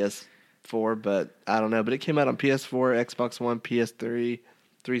for PS4, but I don't know. But it came out on PS4, Xbox One, PS3,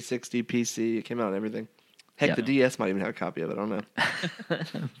 360, PC. It came out on everything. Heck, Yeah. the DS might even have a copy of it. I don't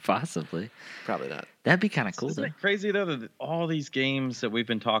know. Possibly. Probably not. That'd be kind of cool, Isn't though. it crazy, though, that all these games that we've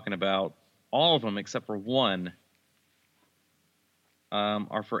been talking about, all of them except for one,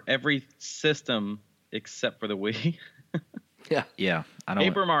 are for every system except for the Wii. Yeah, Yeah. I don't.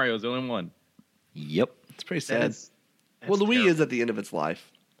 Paper Mario's the only one. Yep. it's pretty That sad. is- Well, the that's Wii terrible. is at the end of its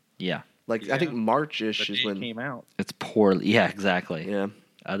life. Yeah. Like, Yeah. I think March-ish The is day it when... came out. It's poorly. Yeah, exactly. Yeah,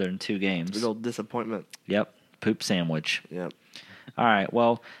 Other than 2 games. big old disappointment. Yep. Poop sandwich. Yeah. All right.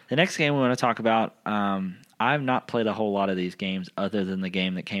 Well, the next game we want to talk about, I've not played a whole lot of these games other than the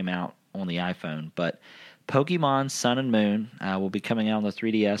game that came out on the iPhone. But Pokemon Sun and Moon will be coming out on the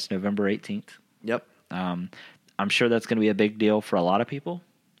 3DS November 18th. Yep. I'm sure that's going to be a big deal for a lot of people,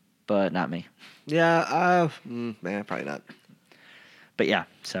 but not me. Yeah, man, probably not. But yeah,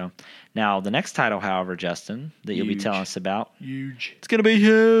 so now the next title, however, Justin, that you'll be Huge. telling us about, Huge. it's going to be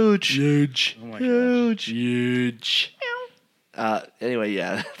huge. Huge. Oh my Huge. Huge. Anyway,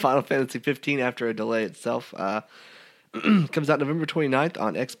 yeah, Final Fantasy 15 after a delay itself comes out November 29th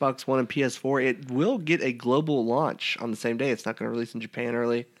on Xbox One and PS4. It will get a global launch on the same day. It's not going to release in Japan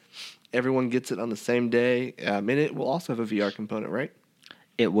early. Everyone gets it on the same day. And it will also have a VR component, right?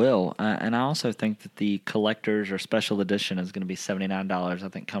 It will. And I also think that the collector's or special edition is going to be $79. I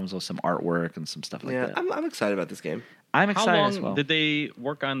think comes with some artwork and some stuff like Yeah, that. I'm excited about this game. I'm How excited long as well. did they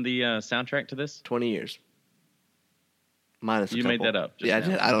work on the soundtrack to this? 20 years. Minus a You made couple. that up just Yeah,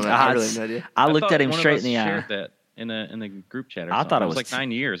 now. I don't know. Ah, I really it's- have no idea. I looked thought at him one of straight us in the eye. shared that in the group chat. Or I something. thought it was was like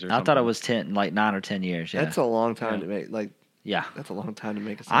 9 years. Or I something. thought it was 10, like 9 or 10 years. Yeah. That's a long time Yeah. to make. Like, yeah. that's a long time to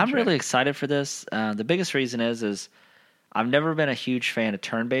make a soundtrack. I'm really excited for this. The biggest reason is I've never been a huge fan of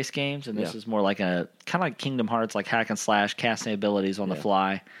turn-based games, and this Yeah. is more like a kind of like Kingdom Hearts, like hack and slash, casting abilities on the Yeah.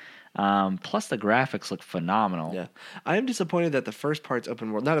 fly. Plus, the graphics look phenomenal. Yeah. I am disappointed that the first part's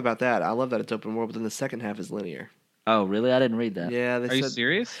open world. Not about that. I love that it's open world, but then the second half is linear. Oh, really? I didn't read that. Yeah, they Are you said.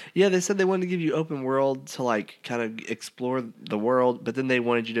 serious? Yeah, they said they wanted to give you open world to like kind of explore the world, but then they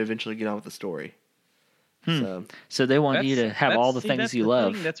wanted you to eventually get on with the story. So So they want you to have all the things that's you the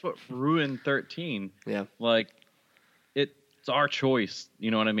love. thing. That's what ruined 13. yeah, Like, it's our choice. You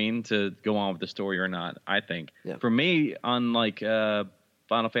know what I mean? To go on with the story or not. I think. Yeah. For me, on like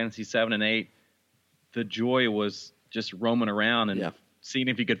Final Fantasy 7 and 8, the joy was just roaming around and Yeah. seeing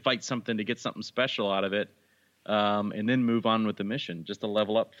if you could fight something to get something special out of it, and then move on with the mission just to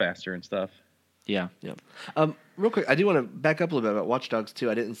level up faster and stuff. Yeah. yeah. Real quick, I do want to back up a little bit about Watch Dogs 2.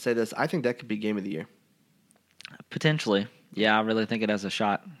 I didn't say this. I think that could be Game of the Year. Potentially. Yeah, I really think it has a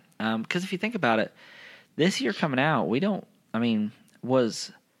shot. Because if you think about it, this year coming out,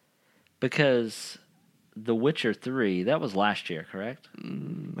 was because The Witcher 3, that was last year, correct?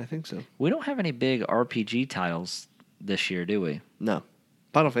 I think so. We don't have any big RPG titles this year, do we? No,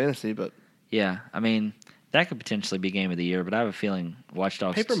 Final Fantasy, but Yeah, that could potentially be Game of the Year, but I have a feeling Watch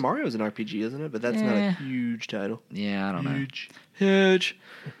Dogs... Paper Mario is an RPG, isn't it? But that's not a huge title. Yeah, I don't know. Huge.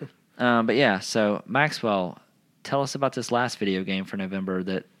 But yeah, so Maxwell, tell us about this last video game for November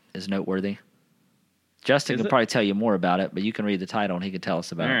that is noteworthy. Justin Is can it? probably tell you more about it, but you can read the title and he can tell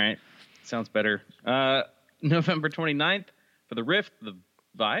us about All it. right. Sounds better. November 29th for the Rift, the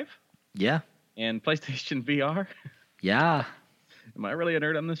Vive, Yeah. and PlayStation VR. Yeah. Am I really a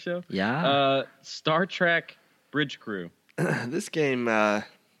nerd on this show? Yeah. Star Trek Bridge Crew. This game, I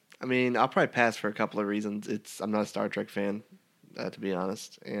mean, I'll probably pass for a couple of reasons. I'm not a Star Trek fan, to be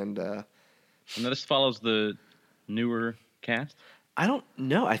honest, and this follows the newer cast. I don't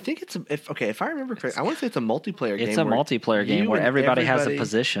know. I think if I remember correctly, I want to say it's a multiplayer game. It's a multiplayer game where everybody has a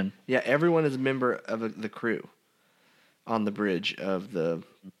position. Yeah, everyone is a member of the crew on the bridge of the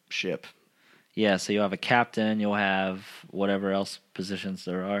ship. Yeah, so you'll have a captain, you'll have whatever else positions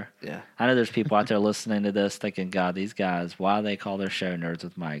there are. Yeah. I know there's people out there listening to this thinking, God, these guys, why they call their show Nerds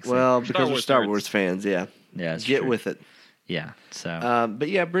with Mics? Well, because we're Star Wars fans, yeah. Yeah, Get with it. Yeah, so. But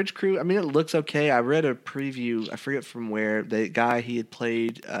yeah, Bridge Crew, I mean, it looks okay. I read a preview, I forget from where, the guy, he had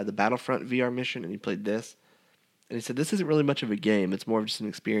played the Battlefront VR mission, and he played this. And he said, this isn't really much of a game. It's more of just an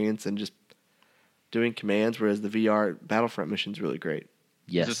experience and just doing commands, whereas the VR Battlefront mission is really great.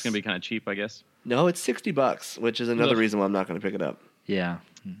 Yes. It's just going to be kind of cheap, I guess. No, it's $60, which is another reason why I'm not going to pick it up. Yeah.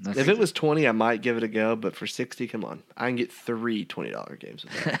 If it was $20, I might give it a go, but for $60, come on. I can get 3 $20 games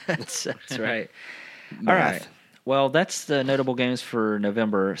with that. That's right. All right. Well, that's the notable games for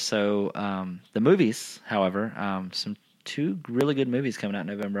November. So the movies, however, some 2 really good movies coming out in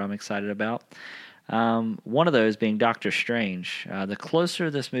November I'm excited about. One of those being Doctor Strange. The closer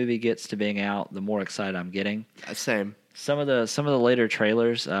this movie gets to being out, the more excited I'm getting. Same. Some of the later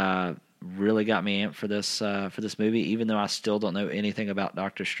trailers really got me amped for this movie. Even though I still don't know anything about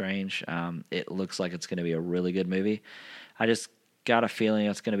Doctor Strange, it looks like it's going to be a really good movie. I just got a feeling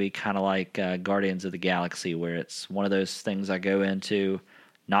it's going to be kind of like Guardians of the Galaxy, where it's one of those things I go into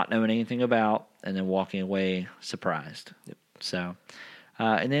not knowing anything about and then walking away surprised. Yep. So,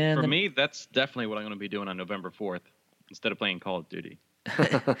 and then for me, that's definitely what I'm going to be doing on November 4th instead of playing Call of Duty.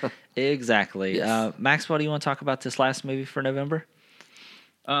 Exactly. Yes. Maxwell, do you want to talk about this last movie for November?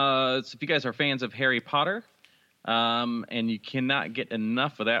 So if you guys are fans of Harry Potter, and you cannot get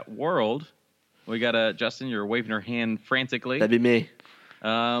enough of that world, we got Justin, you're waving your hand frantically. That'd be me.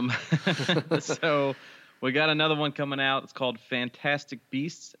 So we got another one coming out. It's called Fantastic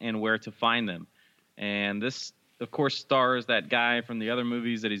Beasts and Where to Find Them. And this, of course, stars that guy from the other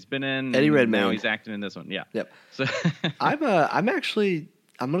movies that he's been in. Eddie Redmayne. Now he's acting in this one. Yeah. Yep. So I'm going to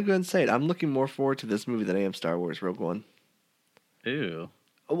go ahead and say it. I'm looking more forward to this movie than I am Star Wars Rogue One. Ew.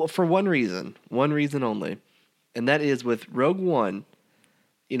 Well, for one reason only, and that is with Rogue One,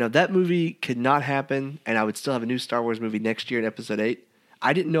 that movie could not happen, and I would still have a new Star Wars movie next year in Episode 8.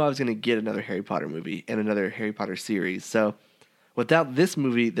 I didn't know I was going to get another Harry Potter movie and another Harry Potter series. So without this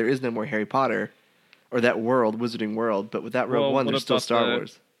movie, there is no more Harry Potter or that world, Wizarding World. But without Rogue One, there's still Star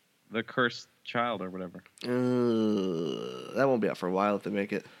Wars. The Cursed Child or whatever. That won't be out for a while if they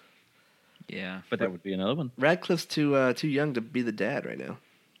make it. Yeah. But that would be another one. Radcliffe's too young to be the dad right now.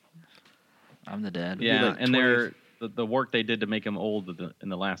 I'm the dad. Yeah, like and the work they did to make him old in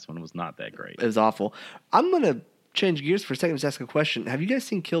the last one was not that great. It was awful. I'm going to change gears for a second to ask a question. Have you guys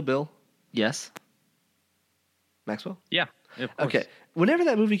seen Kill Bill? Yes. Maxwell? Yeah. Of course. Okay. Whenever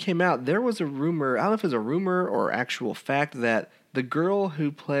that movie came out, there was a rumor, I don't know if it was a rumor or actual fact, that the girl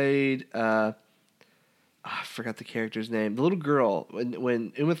who played, I forgot the character's name, the little girl,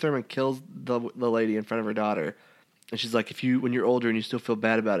 when Uma Thurman kills the lady in front of her daughter, and she's like, when you're older and you still feel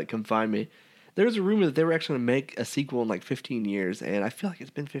bad about it, come find me. There was a rumor that they were actually going to make a sequel in like 15 years, and I feel like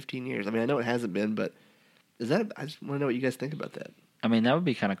it's been 15 years. I mean, I know it hasn't been, but I just want to know what you guys think about that. I mean, that would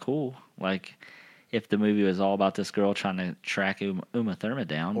be kind of cool. Like, if the movie was all about this girl trying to track Uma Thurman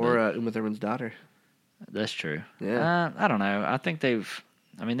down. Or Uma Thurman's daughter. That's true. Yeah. I don't know. I think they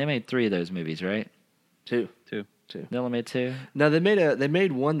made 3 of those movies, right? 2. They only made 2? No, they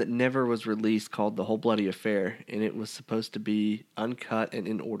made one that never was released called The Whole Bloody Affair, and it was supposed to be uncut and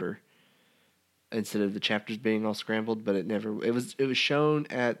in order instead of the chapters being all scrambled, but it was shown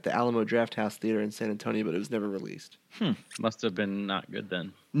at the Alamo Drafthouse Theater in San Antonio, but it was never released. Must have been not good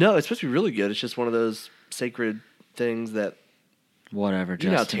then. No, it's supposed to be really good. It's just one of those sacred things that whatever.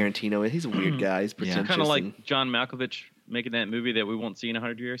 You know how Justin. Tarantino is. He's a weird guy. He's pretentious. Kind of like John Malkovich making that movie that we won't see in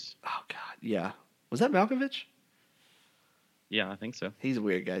 100 years. Oh God, yeah. Was that Malkovich? Yeah, I think so. He's a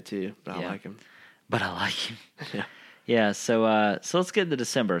weird guy too, but I like him. But I like him. Yeah. Yeah. So let's get into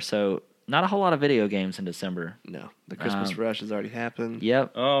December. So not a whole lot of video games in December. No, the Christmas rush has already happened.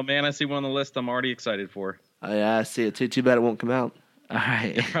 Yep. Oh man, I see one on the list I'm already excited for. Yeah, I see it too. Too bad it won't come out. All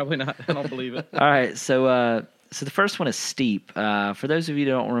right. Probably not. I don't believe it. All right. So the first one is Steep. For those of you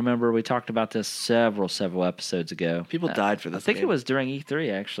who don't remember, we talked about this several episodes ago. People died for this I think game. it was during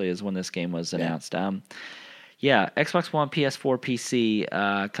E3, actually, is when this game was announced. Yeah, Xbox One, PS4,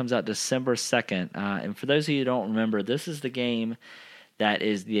 PC comes out December 2nd. And for those of you who don't remember, this is the game that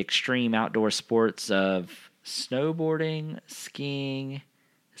is the extreme outdoor sports of snowboarding, skiing.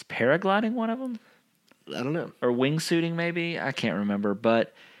 Is paragliding one of them? I don't know. Or wingsuiting, maybe? I can't remember.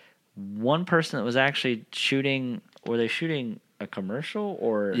 But one person that was actually shooting, were they shooting a commercial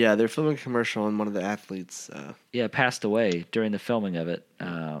or? Yeah, they're filming a commercial, and one of the athletes. Passed away during the filming of it.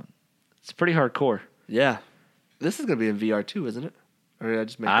 It's pretty hardcore. Yeah, this is gonna be in VR too, isn't it? Or did I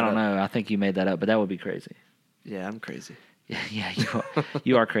just make? I don't know. I think you made that up, but that would be crazy. Yeah, I'm crazy. Yeah,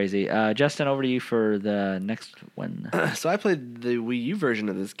 you are crazy. Justin, over to you for the next one. So I played the Wii U version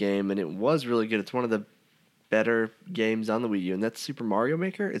of this game, and it was really good. It's one of the better games on the Wii U, and that's Super Mario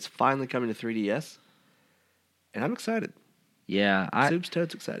Maker. It's finally coming to 3DS, and I'm excited. Yeah,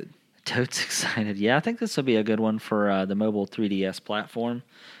 Toad's excited. Toad's excited. Yeah, I think this will be a good one for the mobile 3DS platform.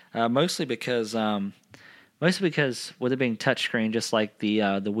 Mostly because with it being touchscreen, just like the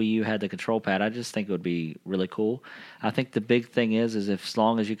Wii U had the control pad, I just think it would be really cool. I think the big thing is if as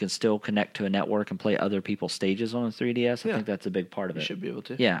long as you can still connect to a network and play other people's stages on the 3DS, I think that's a big part of it. You should be able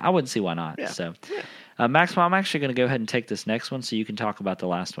to. Yeah, I wouldn't see why not. Yeah. So, Maxwell, I'm actually going to go ahead and take this next one so you can talk about the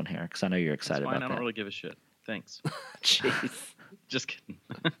last one here because I know you're excited about that. I don't really give a shit. Thanks. Jeez. Just kidding.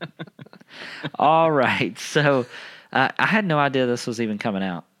 All right. So, I had no idea this was even coming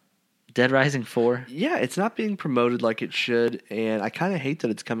out. Dead Rising 4? Yeah, it's not being promoted like it should, and I kind of hate that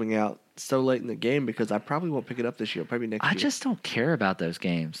it's coming out so late in the game because I probably won't pick it up this year, probably next year. I just don't care about those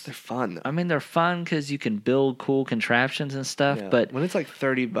games. They're fun, though. I mean, they're fun because you can build cool contraptions and stuff, Yeah. but when it's like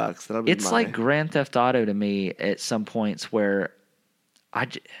 $30, that'll be it's like Grand Theft Auto to me at some points where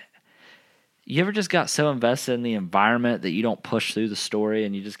you ever just got so invested in the environment that you don't push through the story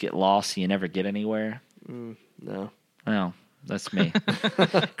and you just get lost and you never get anywhere? No. Well, that's me.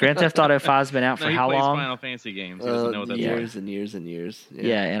 Grand Theft Auto 5's been out for how he plays long? Final Fantasy games. He doesn't know what that's years like. and years and years.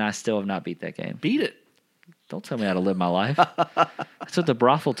 Yeah, and I still have not beat that game. Beat it. Don't tell me how to live my life. That's what the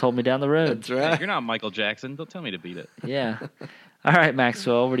brothel told me down the road. That's right. You're not Michael Jackson. Don't tell me to beat it. Yeah. All right,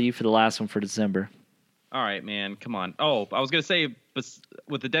 Maxwell, over to you for the last one for December. All right, man. Come on. Oh, I was going to say,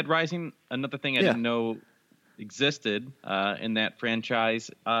 with the Dead Rising, another thing I didn't know existed in that franchise,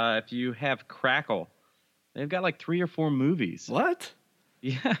 if you have Crackle, they've got like 3 or 4 movies. What?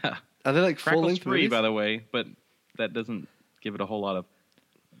 Yeah. Are they like Crackle's full-length free, movies? by the way, but that doesn't give it a whole lot of...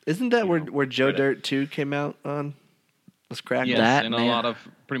 Isn't that where Joe credit. Dirt 2 came out on? Was Crackle? Yes, That, and man. a lot of,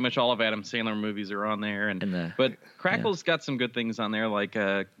 pretty much all of Adam Sandler movies are on there. But Crackle's got some good things on there, like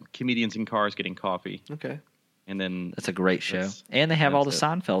comedians in cars getting coffee. Okay. And then... That's a great show. And they have all the that's it.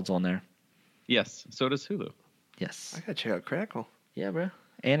 Seinfelds on there. Yes, so does Hulu. Yes. I gotta check out Crackle. Yeah, bro.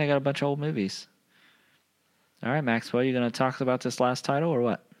 And I got a bunch of old movies. All right, Maxwell, you going to talk about this last title or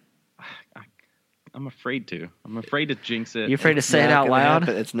what? I'm afraid to. I'm afraid to jinx it. You afraid to say it Not out gonna loud?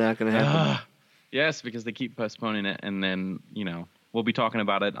 happen. It's not going to happen. Yes, because they keep postponing it, and then, we'll be talking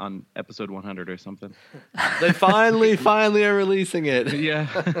about it on episode 100 or something. They finally are releasing it. Yeah.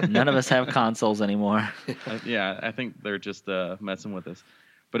 None of us have consoles anymore. Yeah, I think they're just messing with us.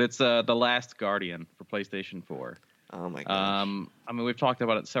 But it's The Last Guardian for PlayStation 4. Oh my gosh. I mean, we've talked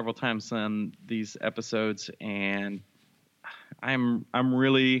about it several times on these episodes, and I'm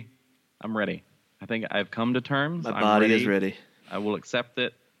ready. I think I've come to terms. My body is ready. I will accept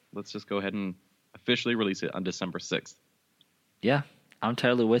it. Let's just go ahead and officially release it on December 6th. Yeah, I'm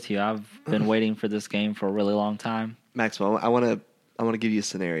totally with you. I've been waiting for this game for a really long time. Maxwell, I want to give you a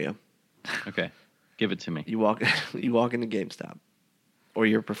scenario. Okay, give it to me. You walk into GameStop or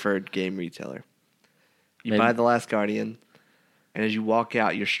your preferred game retailer. You Maybe. buy The Last Guardian, and as you walk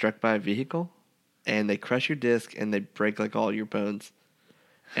out, you're struck by a vehicle, and they crush your disc and they break like all your bones,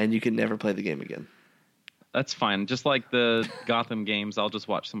 and you can never play the game again. That's fine. Just like the Gotham games, I'll just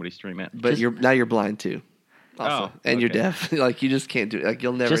watch somebody stream it. But you're blind too. Also, and you're okay. deaf. Like you just can't do it. Like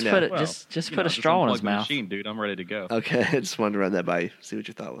you'll never Just know. put it, Well, just put a straw in unplug his the mouth. machine, dude. I'm ready to go. Okay, I just wanted to run that by you. See what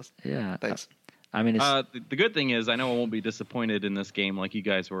your thought was. Yeah. Thanks. I mean, it's, The good thing is, I know I won't be disappointed in this game like you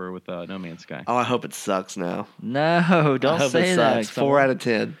guys were with No Man's Sky. Oh, I hope it sucks now. no, I don't hope say it that. sucks. 4 out of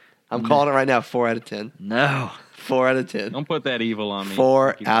 10. I'm calling it right now. 4 out of 10. No, 4 out of 10. Don't put that evil on me.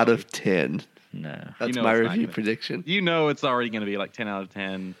 4 Keep out going. of 10. no. That's know my it's not review gonna- prediction. You know it's already going to be like 10 out of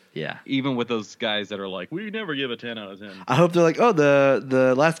 10, Yeah. even with those guys that are like, we never give a 10 out of 10. I hope they're like, oh,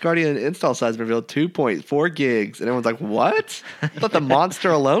 the Last Guardian install size revealed 2.4 gigs. And everyone's like, what? I thought the monster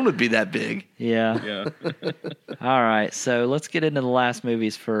alone would be that big. Yeah. Yeah. All right. So let's get into the last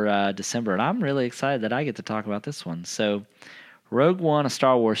movies for December. And I'm really excited that I get to talk about this one. So Rogue One, A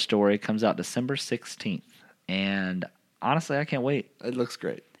Star Wars Story, comes out December 16th. And honestly, I can't wait. It looks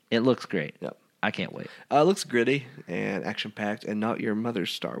great. It looks great. Yep. I can't wait. It looks gritty and action packed and not your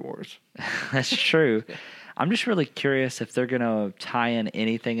mother's Star Wars. That's true. I'm just really curious if they're going to tie in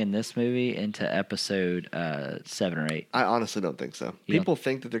anything in this movie into episode 7 or 8. I honestly don't think so. You People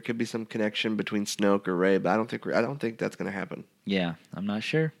think that there could be some connection between Snoke or Rey, but I don't think that's going to happen. Yeah, I'm not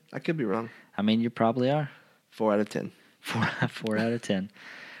sure. I could be wrong. I mean, you probably are. 4 out of 10. 4 out of 10.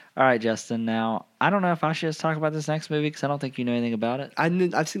 All right, Justin. Now, I don't know if I should just talk about this next movie because I don't think you know anything about it.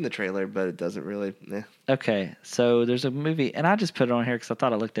 I've seen the trailer, but it doesn't really. Okay, so there's a movie, and I just put it on here because I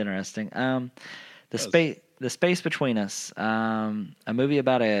thought it looked interesting. The Space Between Us, a movie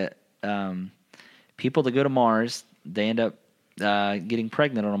about people that go to Mars. They end up getting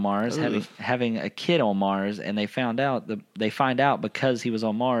pregnant on Mars, having a kid on Mars, and they find out because he was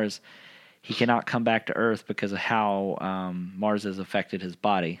on Mars, he cannot come back to Earth because of how Mars has affected his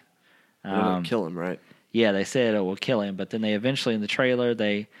body. It'll kill him, right? Yeah, they said it will kill him, but then they eventually, in the trailer,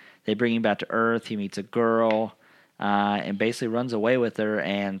 they bring him back to Earth. He meets a girl, and basically runs away with her.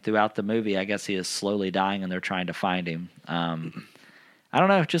 And throughout the movie, I guess he is slowly dying, and they're trying to find him. I don't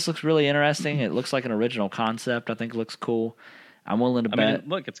know. It just looks really interesting. It looks like an original concept. I think it looks cool. I'm willing to bet. I mean,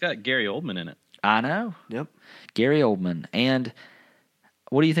 look, it's got Gary Oldman in it. I know. Yep. Gary Oldman. And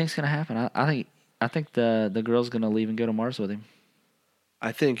what do you think's going to happen? I think the girl's going to leave and go to Mars with him.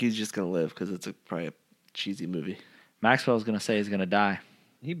 I think he's just going to live because it's probably a cheesy movie. Maxwell's going to say he's going to die.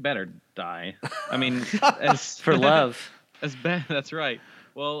 He better die. I mean, for love. As bad. That's right.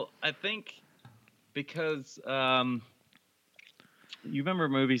 Well, I think because you remember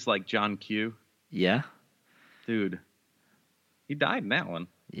movies like John Q? Yeah. Dude, he died in that one.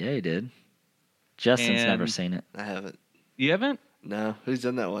 Yeah, he did. Justin's never seen it. I haven't. You haven't? No. Who's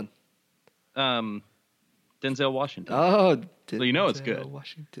done that one? Denzel Washington. Oh, so you know it's good.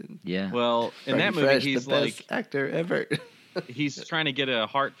 Washington. Yeah. Well, in that movie, Fresh, he's the best actor ever. He's trying to get a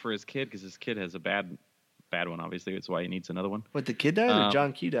heart for his kid because his kid has a bad one. Obviously, that's why he needs another one. What, the kid dies or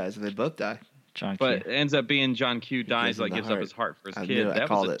John Q dies? And they both die. John Q. But it ends up being John Q dies, like gives up his heart for his kid. That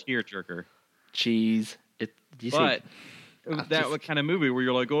was a tearjerker. Cheese. But that kind of movie where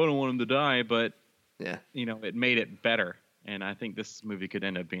you're like, oh, I don't want him to die, but yeah, it made it better. And I think this movie could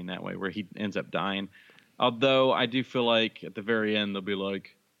end up being that way, where he ends up dying. Although I do feel like at the very end they'll be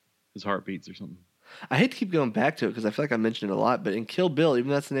like his heart beats or something. I hate to keep going back to it because I feel like I mentioned it a lot, but in Kill Bill, even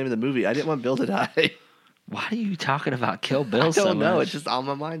though that's the name of the movie, I didn't want Bill to die. Why are you talking about Kill Bill so much? I don't know. It's just on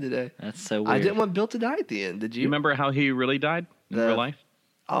my mind today. That's so weird. I didn't want Bill to die at the end. Did you? You remember how he really died in real life?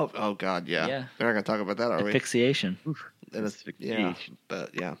 Oh God, yeah. We're not going to talk about that, are we? Asphyxiation. Yeah,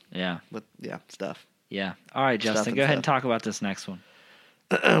 but yeah. Yeah. But yeah, stuff. Yeah. All right, Justin, go ahead and talk about this next one.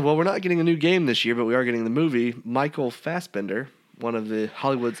 Well, we're not getting a new game this year, but we are getting the movie. Michael Fassbender, one of the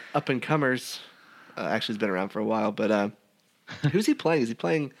Hollywood's up-and-comers. Actually, he's been around for a while, but who's he playing? Is he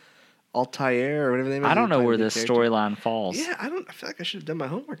playing Altair or whatever the name is? I don't know where this storyline falls. Yeah, I feel like I should have done my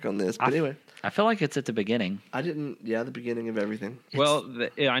homework on this, but anyway. I feel like it's at the beginning. I didn't. Yeah, the beginning of everything. Well,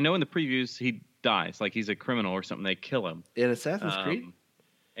 I know in the previews he dies, like he's a criminal or something. They kill him in Assassin's Creed,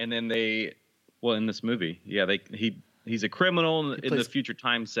 and then in this movie, he's a criminal in the future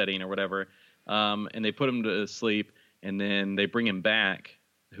time setting or whatever, and they put him to sleep, and then they bring him back,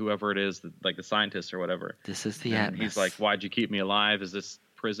 whoever it is, like the scientist or whatever. This is the and he's like, "Why'd you keep me alive? Is this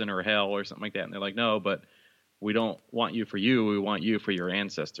prison or hell or something like that?" And they're like, "No, but we don't want you for you. We want you for your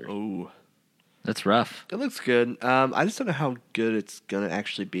ancestors." Oh, that's rough. It looks good. I just don't know how good it's gonna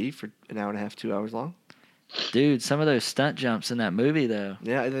actually be for an hour and a half, 2 hours long. Dude, some of those stunt jumps in that movie, though.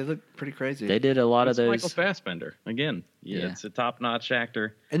 Yeah, they look pretty crazy. They did a lot of those. Michael Fassbender again. Yeah, it's a top-notch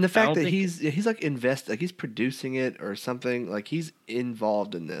actor. And the fact that he's like he's producing it or something, like he's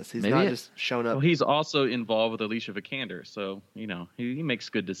involved in this. He's not just shown up. Well, he's also involved with Alicia Vikander, so he makes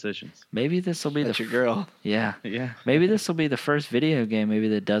good decisions. Maybe this will be your girl. Yeah, yeah. Maybe this will be the first video game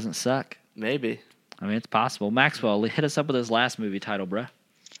that doesn't suck. Maybe. I mean, it's possible. Maxwell, hit us up with his last movie title, bruh.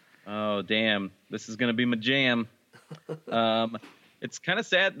 Oh, damn. This is going to be my jam. It's kind of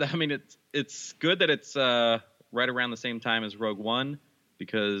sad. I mean, it's good that it's right around the same time as Rogue One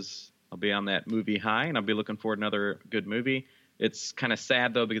because I'll be on that movie high and I'll be looking for another good movie. It's kind of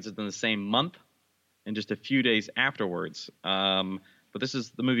sad, though, because it's in the same month and just a few days afterwards. But this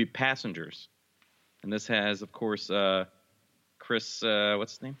is the movie Passengers. And this has, of course, what's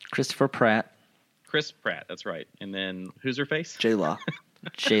his name? Christopher Pratt. Chris Pratt, that's right. And then who's her face? J-Law.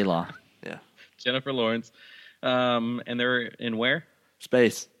 J-Law. Yeah. Jennifer Lawrence. And they're in where?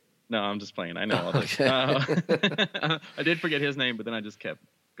 Space. No, I'm just playing. I know all this. Okay. I did forget his name, but then I just kept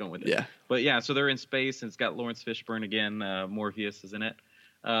going with it. Yeah. But yeah, so they're in space, and it's got Lawrence Fishburne again. Morpheus is in it.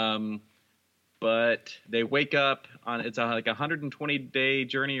 But they wake up on it's like a 120-day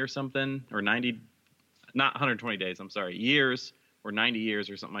journey or something, or 90, not 120 days. I'm sorry, years or 90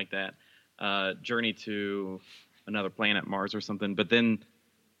 years or something like that. journey to another planet, Mars or something. But then,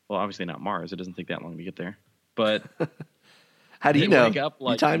 well, obviously not Mars. It doesn't take that long to get there. But how do you know? Wake up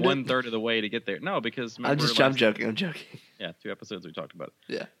like 1/3 of the way to get there. No, because I'm joking. Yeah, 2 episodes we talked about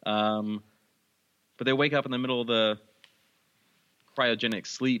it. Yeah. But they wake up in the middle of the cryogenic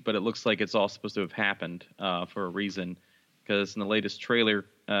sleep, but it looks like it's all supposed to have happened for a reason. Because in the latest trailer,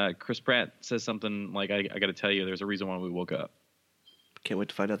 Chris Pratt says something like, I got to tell you, there's a reason why we woke up. Can't wait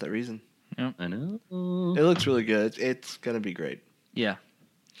to find out that reason. Yep. I know. It looks really good. It's going to be great. Yeah,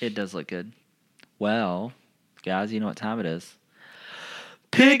 it does look good. Well, guys, you know what time it is.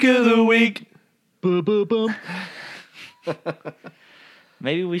 Pick of the week. Boom, boom, boom.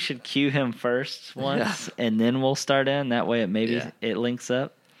 Maybe we should cue him first once, and then we'll start in. That way, it links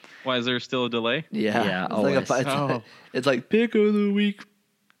up. Why, is there still a delay? Yeah, it's always. It's like pick of the week.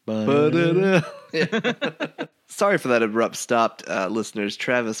 Yeah. Sorry for that abrupt stop, listeners.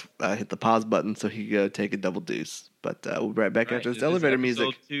 Travis hit the pause button so he could go take a double deuce. But we'll be right back after this elevator music.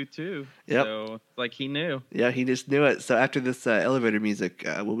 Episode 2. Yep. So it's like he knew. Yeah, he just knew it. So after this elevator music,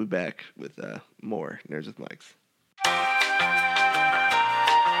 we'll be back with more Nerds with Mics.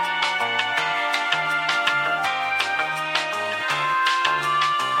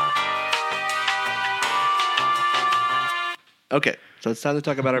 Okay, so it's time to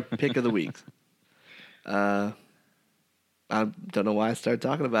talk about our pick of the week. I don't know why I started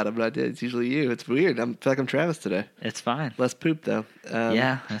talking about it, but I did. It's usually you. It's weird. I feel like I'm Travis today. It's fine. Less poop, though.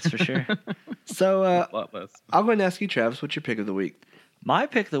 Yeah, that's for sure. So a lot less. I'll go and ask you, Travis, what's your pick of the week? My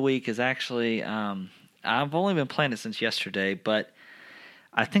pick of the week is actually, I've only been playing it since yesterday, but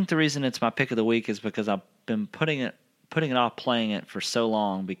I think the reason it's my pick of the week is because I've been putting it off playing it for so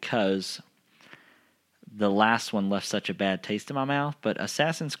long because the last one left such a bad taste in my mouth. But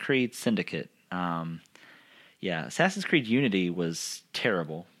Assassin's Creed Syndicate, Assassin's Creed Unity was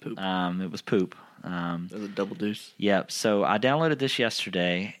terrible. Poop. It was poop. It was a double deuce. Yep. So I downloaded this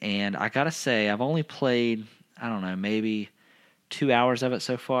yesterday, and I gotta say, I've only played, I don't know, maybe 2 hours of it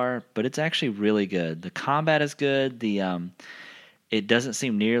so far, but it's actually really good. The combat is good. It doesn't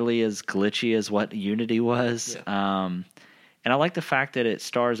seem nearly as glitchy as what Unity was. Yeah. And I like the fact that it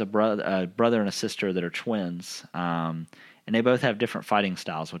stars a brother and a sister that are twins. And they both have different fighting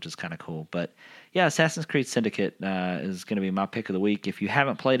styles, which is kind of cool. But yeah, Assassin's Creed Syndicate is going to be my pick of the week. If you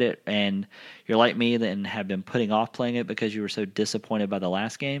haven't played it and you're like me and have been putting off playing it because you were so disappointed by the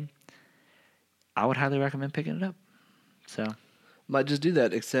last game, I would highly recommend picking it up. So might just do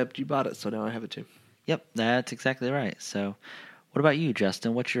that, except you bought it, so now I have it too. Yep, that's exactly right. So what about you,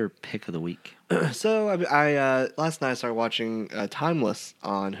 Justin? What's your pick of the week? So I last night I started watching Timeless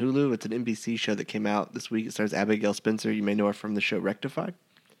on Hulu. It's an NBC show that came out this week. It stars Abigail Spencer. You may know her from the show Rectified.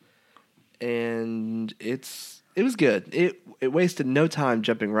 And it was good. It wasted no time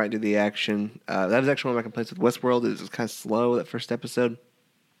jumping right into the action. That was actually one of my complaints with Westworld. It was kind of slow, that first episode.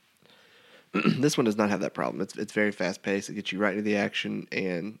 This one does not have that problem. It's very fast paced. It gets you right into the action,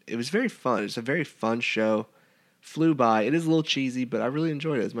 and it was very fun. It's a very fun show. Flew by. It is a little cheesy, but I really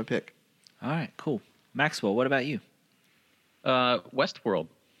enjoyed it. It's my pick. All right, cool. Maxwell, what about you? Westworld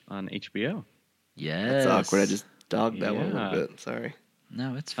on HBO. Yes. That's awkward. I just dogged that one a Yeah. little bit. Sorry.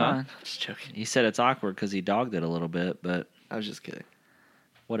 No, it's fine. Just joking. He said it's awkward because he dogged it a little bit, but I was just kidding.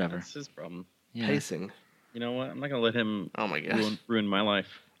 whatever. That's his problem. Yeah. Pacing. You know what? I'm not going to let him Oh my gosh. ruin my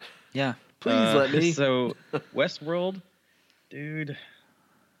life. Yeah. Please let me. So, Westworld, dude,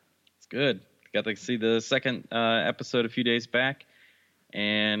 it's good. Got to see the second episode a few days back.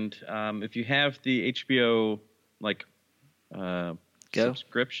 And if you have the HBO,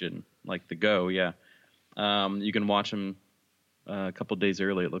 subscription, like the Go, yeah, you can watch them a couple days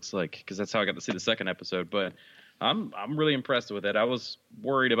early, it looks like, because that's how I got to see the second episode. But I'm really impressed with it. I was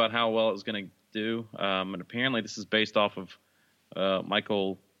worried about how well it was going to do. And apparently this is based off of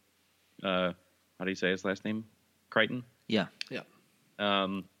Michael, how do you say his last name? Crichton? Yeah. Yeah.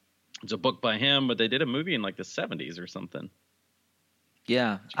 It's a book by him, but they did a movie in like the 70s or something.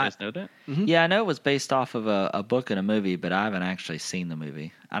 Yeah. Did you guys know that? Yeah, I know it was based off of a book and a movie, but I haven't actually seen the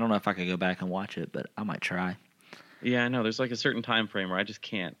movie. I don't know if I could go back and watch it, but I might try. Yeah, I know. There's like a certain time frame where I just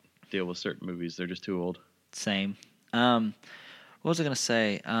can't deal with certain movies. They're just too old. Same. What was I going to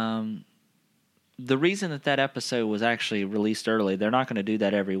say? The reason that episode was actually released early, they're not going to do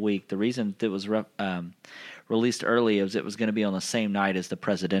that every week. The reason that it was released early is it was going to be on the same night as the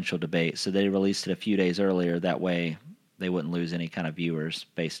presidential debate, so they released it a few days earlier. That way they wouldn't lose any kind of viewers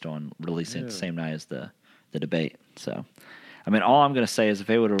based on releasing it the same night as the debate. So, I mean, all I'm going to say is if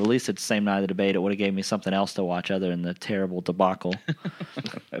they would have released it the same night of the debate, it would have gave me something else to watch other than the terrible debacle.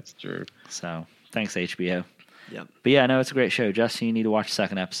 That's true. So, thanks, HBO. Yep. But yeah, no, it's a great show. Justin, you need to watch the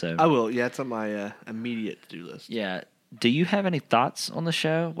second episode. I will. Yeah, it's on my immediate to-do list. Yeah. Do you have any thoughts on the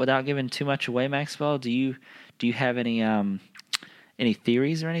show without giving too much away, Maxwell? Do you have any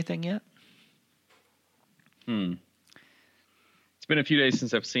theories or anything yet? It's been a few days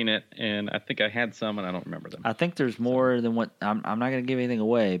since I've seen it, and I think I had some, and I don't remember them. I think there's more than what I'm not going to give anything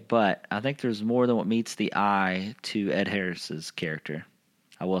away, but I think there's more than what meets the eye to Ed Harris's character.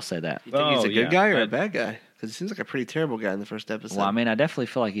 I will say that. You think he's a good guy or a bad guy? Because he seems like a pretty terrible guy in the first episode. Well, I mean, I definitely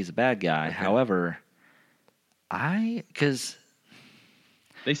feel like he's a bad guy. Okay. However, because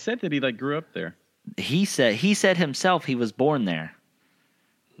they said that he grew up there. He said himself he was born there.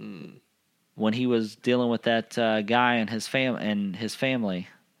 When he was dealing with that guy and his family,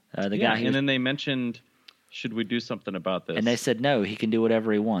 the guy. And then they mentioned, should we do something about this? And they said no, he can do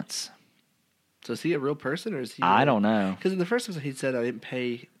whatever he wants. So is he a real person, or is he? I don't know. Because in the first episode he said, "I didn't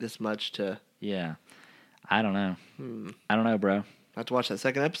pay this much to." Yeah, I don't know. I don't know, bro. I have to watch that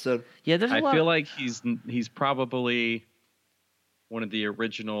second episode. Yeah, I feel like he's probably one of the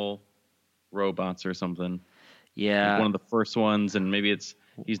original robots or something. Yeah, one of the first ones, and maybe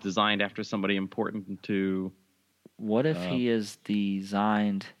he's designed after somebody important to. What if he is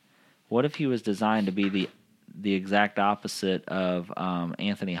designed? What if he was designed to be the exact opposite of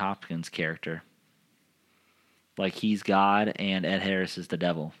Anthony Hopkins' character? Like he's God and Ed Harris is the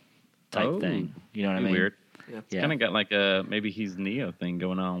devil type thing. You know what I mean? Weird. Yeah. It's kind of got like a maybe he's Neo thing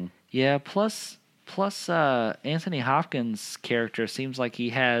going on. Yeah. Plus, Anthony Hopkins' character seems like he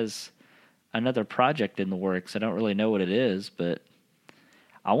has another project in the works. I don't really know what it is, but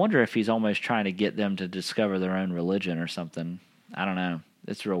I wonder if he's almost trying to get them to discover their own religion or something. I don't know.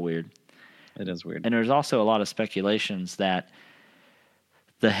 It's real weird. It is weird. And there's also a lot of speculations that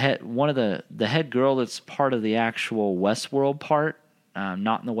the head girl that's part of the actual Westworld part,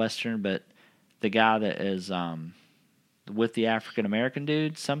 not in the Western, but the guy that is with the African American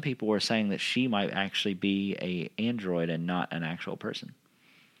dude, some people were saying that she might actually be a android and not an actual person.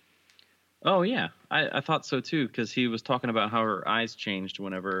 Oh, yeah. I thought so, too, because he was talking about how her eyes changed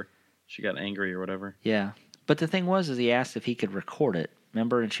whenever she got angry or whatever. Yeah. But the thing was, is he asked if he could record it,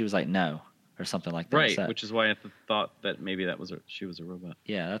 remember? And she was like, no, or something like that. Right, which is why I thought that maybe she was a robot.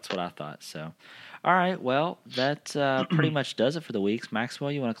 Yeah, that's what I thought. So, all right, well, that pretty much does it for the weeks.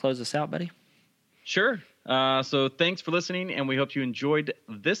 Maxwell, you want to close us out, buddy? Sure. So thanks for listening, and we hope you enjoyed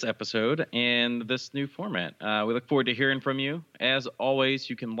this episode and this new format. We look forward to hearing from you. As always,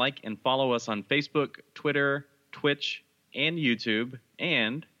 you can like and follow us on Facebook, Twitter, Twitch, and YouTube.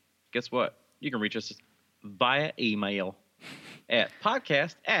 And guess what? You can reach us via email at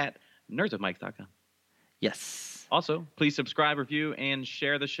podcast@nerdswithmikes.com. Yes. Also, please subscribe, review, and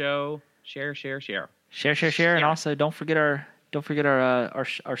share the show. Share. Share. And also, don't forget our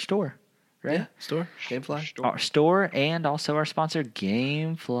store. Right? Yeah, store, Gamefly. Our store and also our sponsor,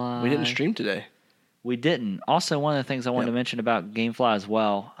 Gamefly. We didn't stream today. We didn't. Also, one of the things I wanted to mention about Gamefly as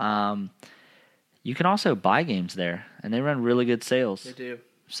well, you can also buy games there, and they run really good sales. They do.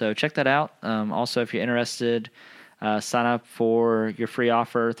 So check that out. Also, if you're interested, sign up for your free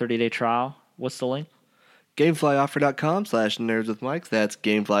offer, 30-day trial. What's the link? GameflyOffer.com/nerdswithmikes. That's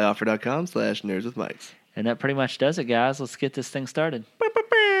GameflyOffer.com/nerdswithmikes. And that pretty much does it, guys. Let's get this thing started.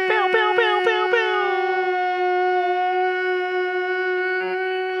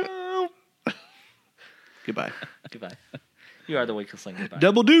 Goodbye. You are the weakest link. Goodbye.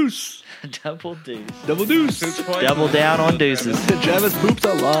 Double deuce. Double deuce. Double deuce. Double down on deuces. Travis poops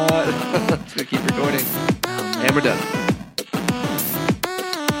a lot. Let's go keep recording. And we're done.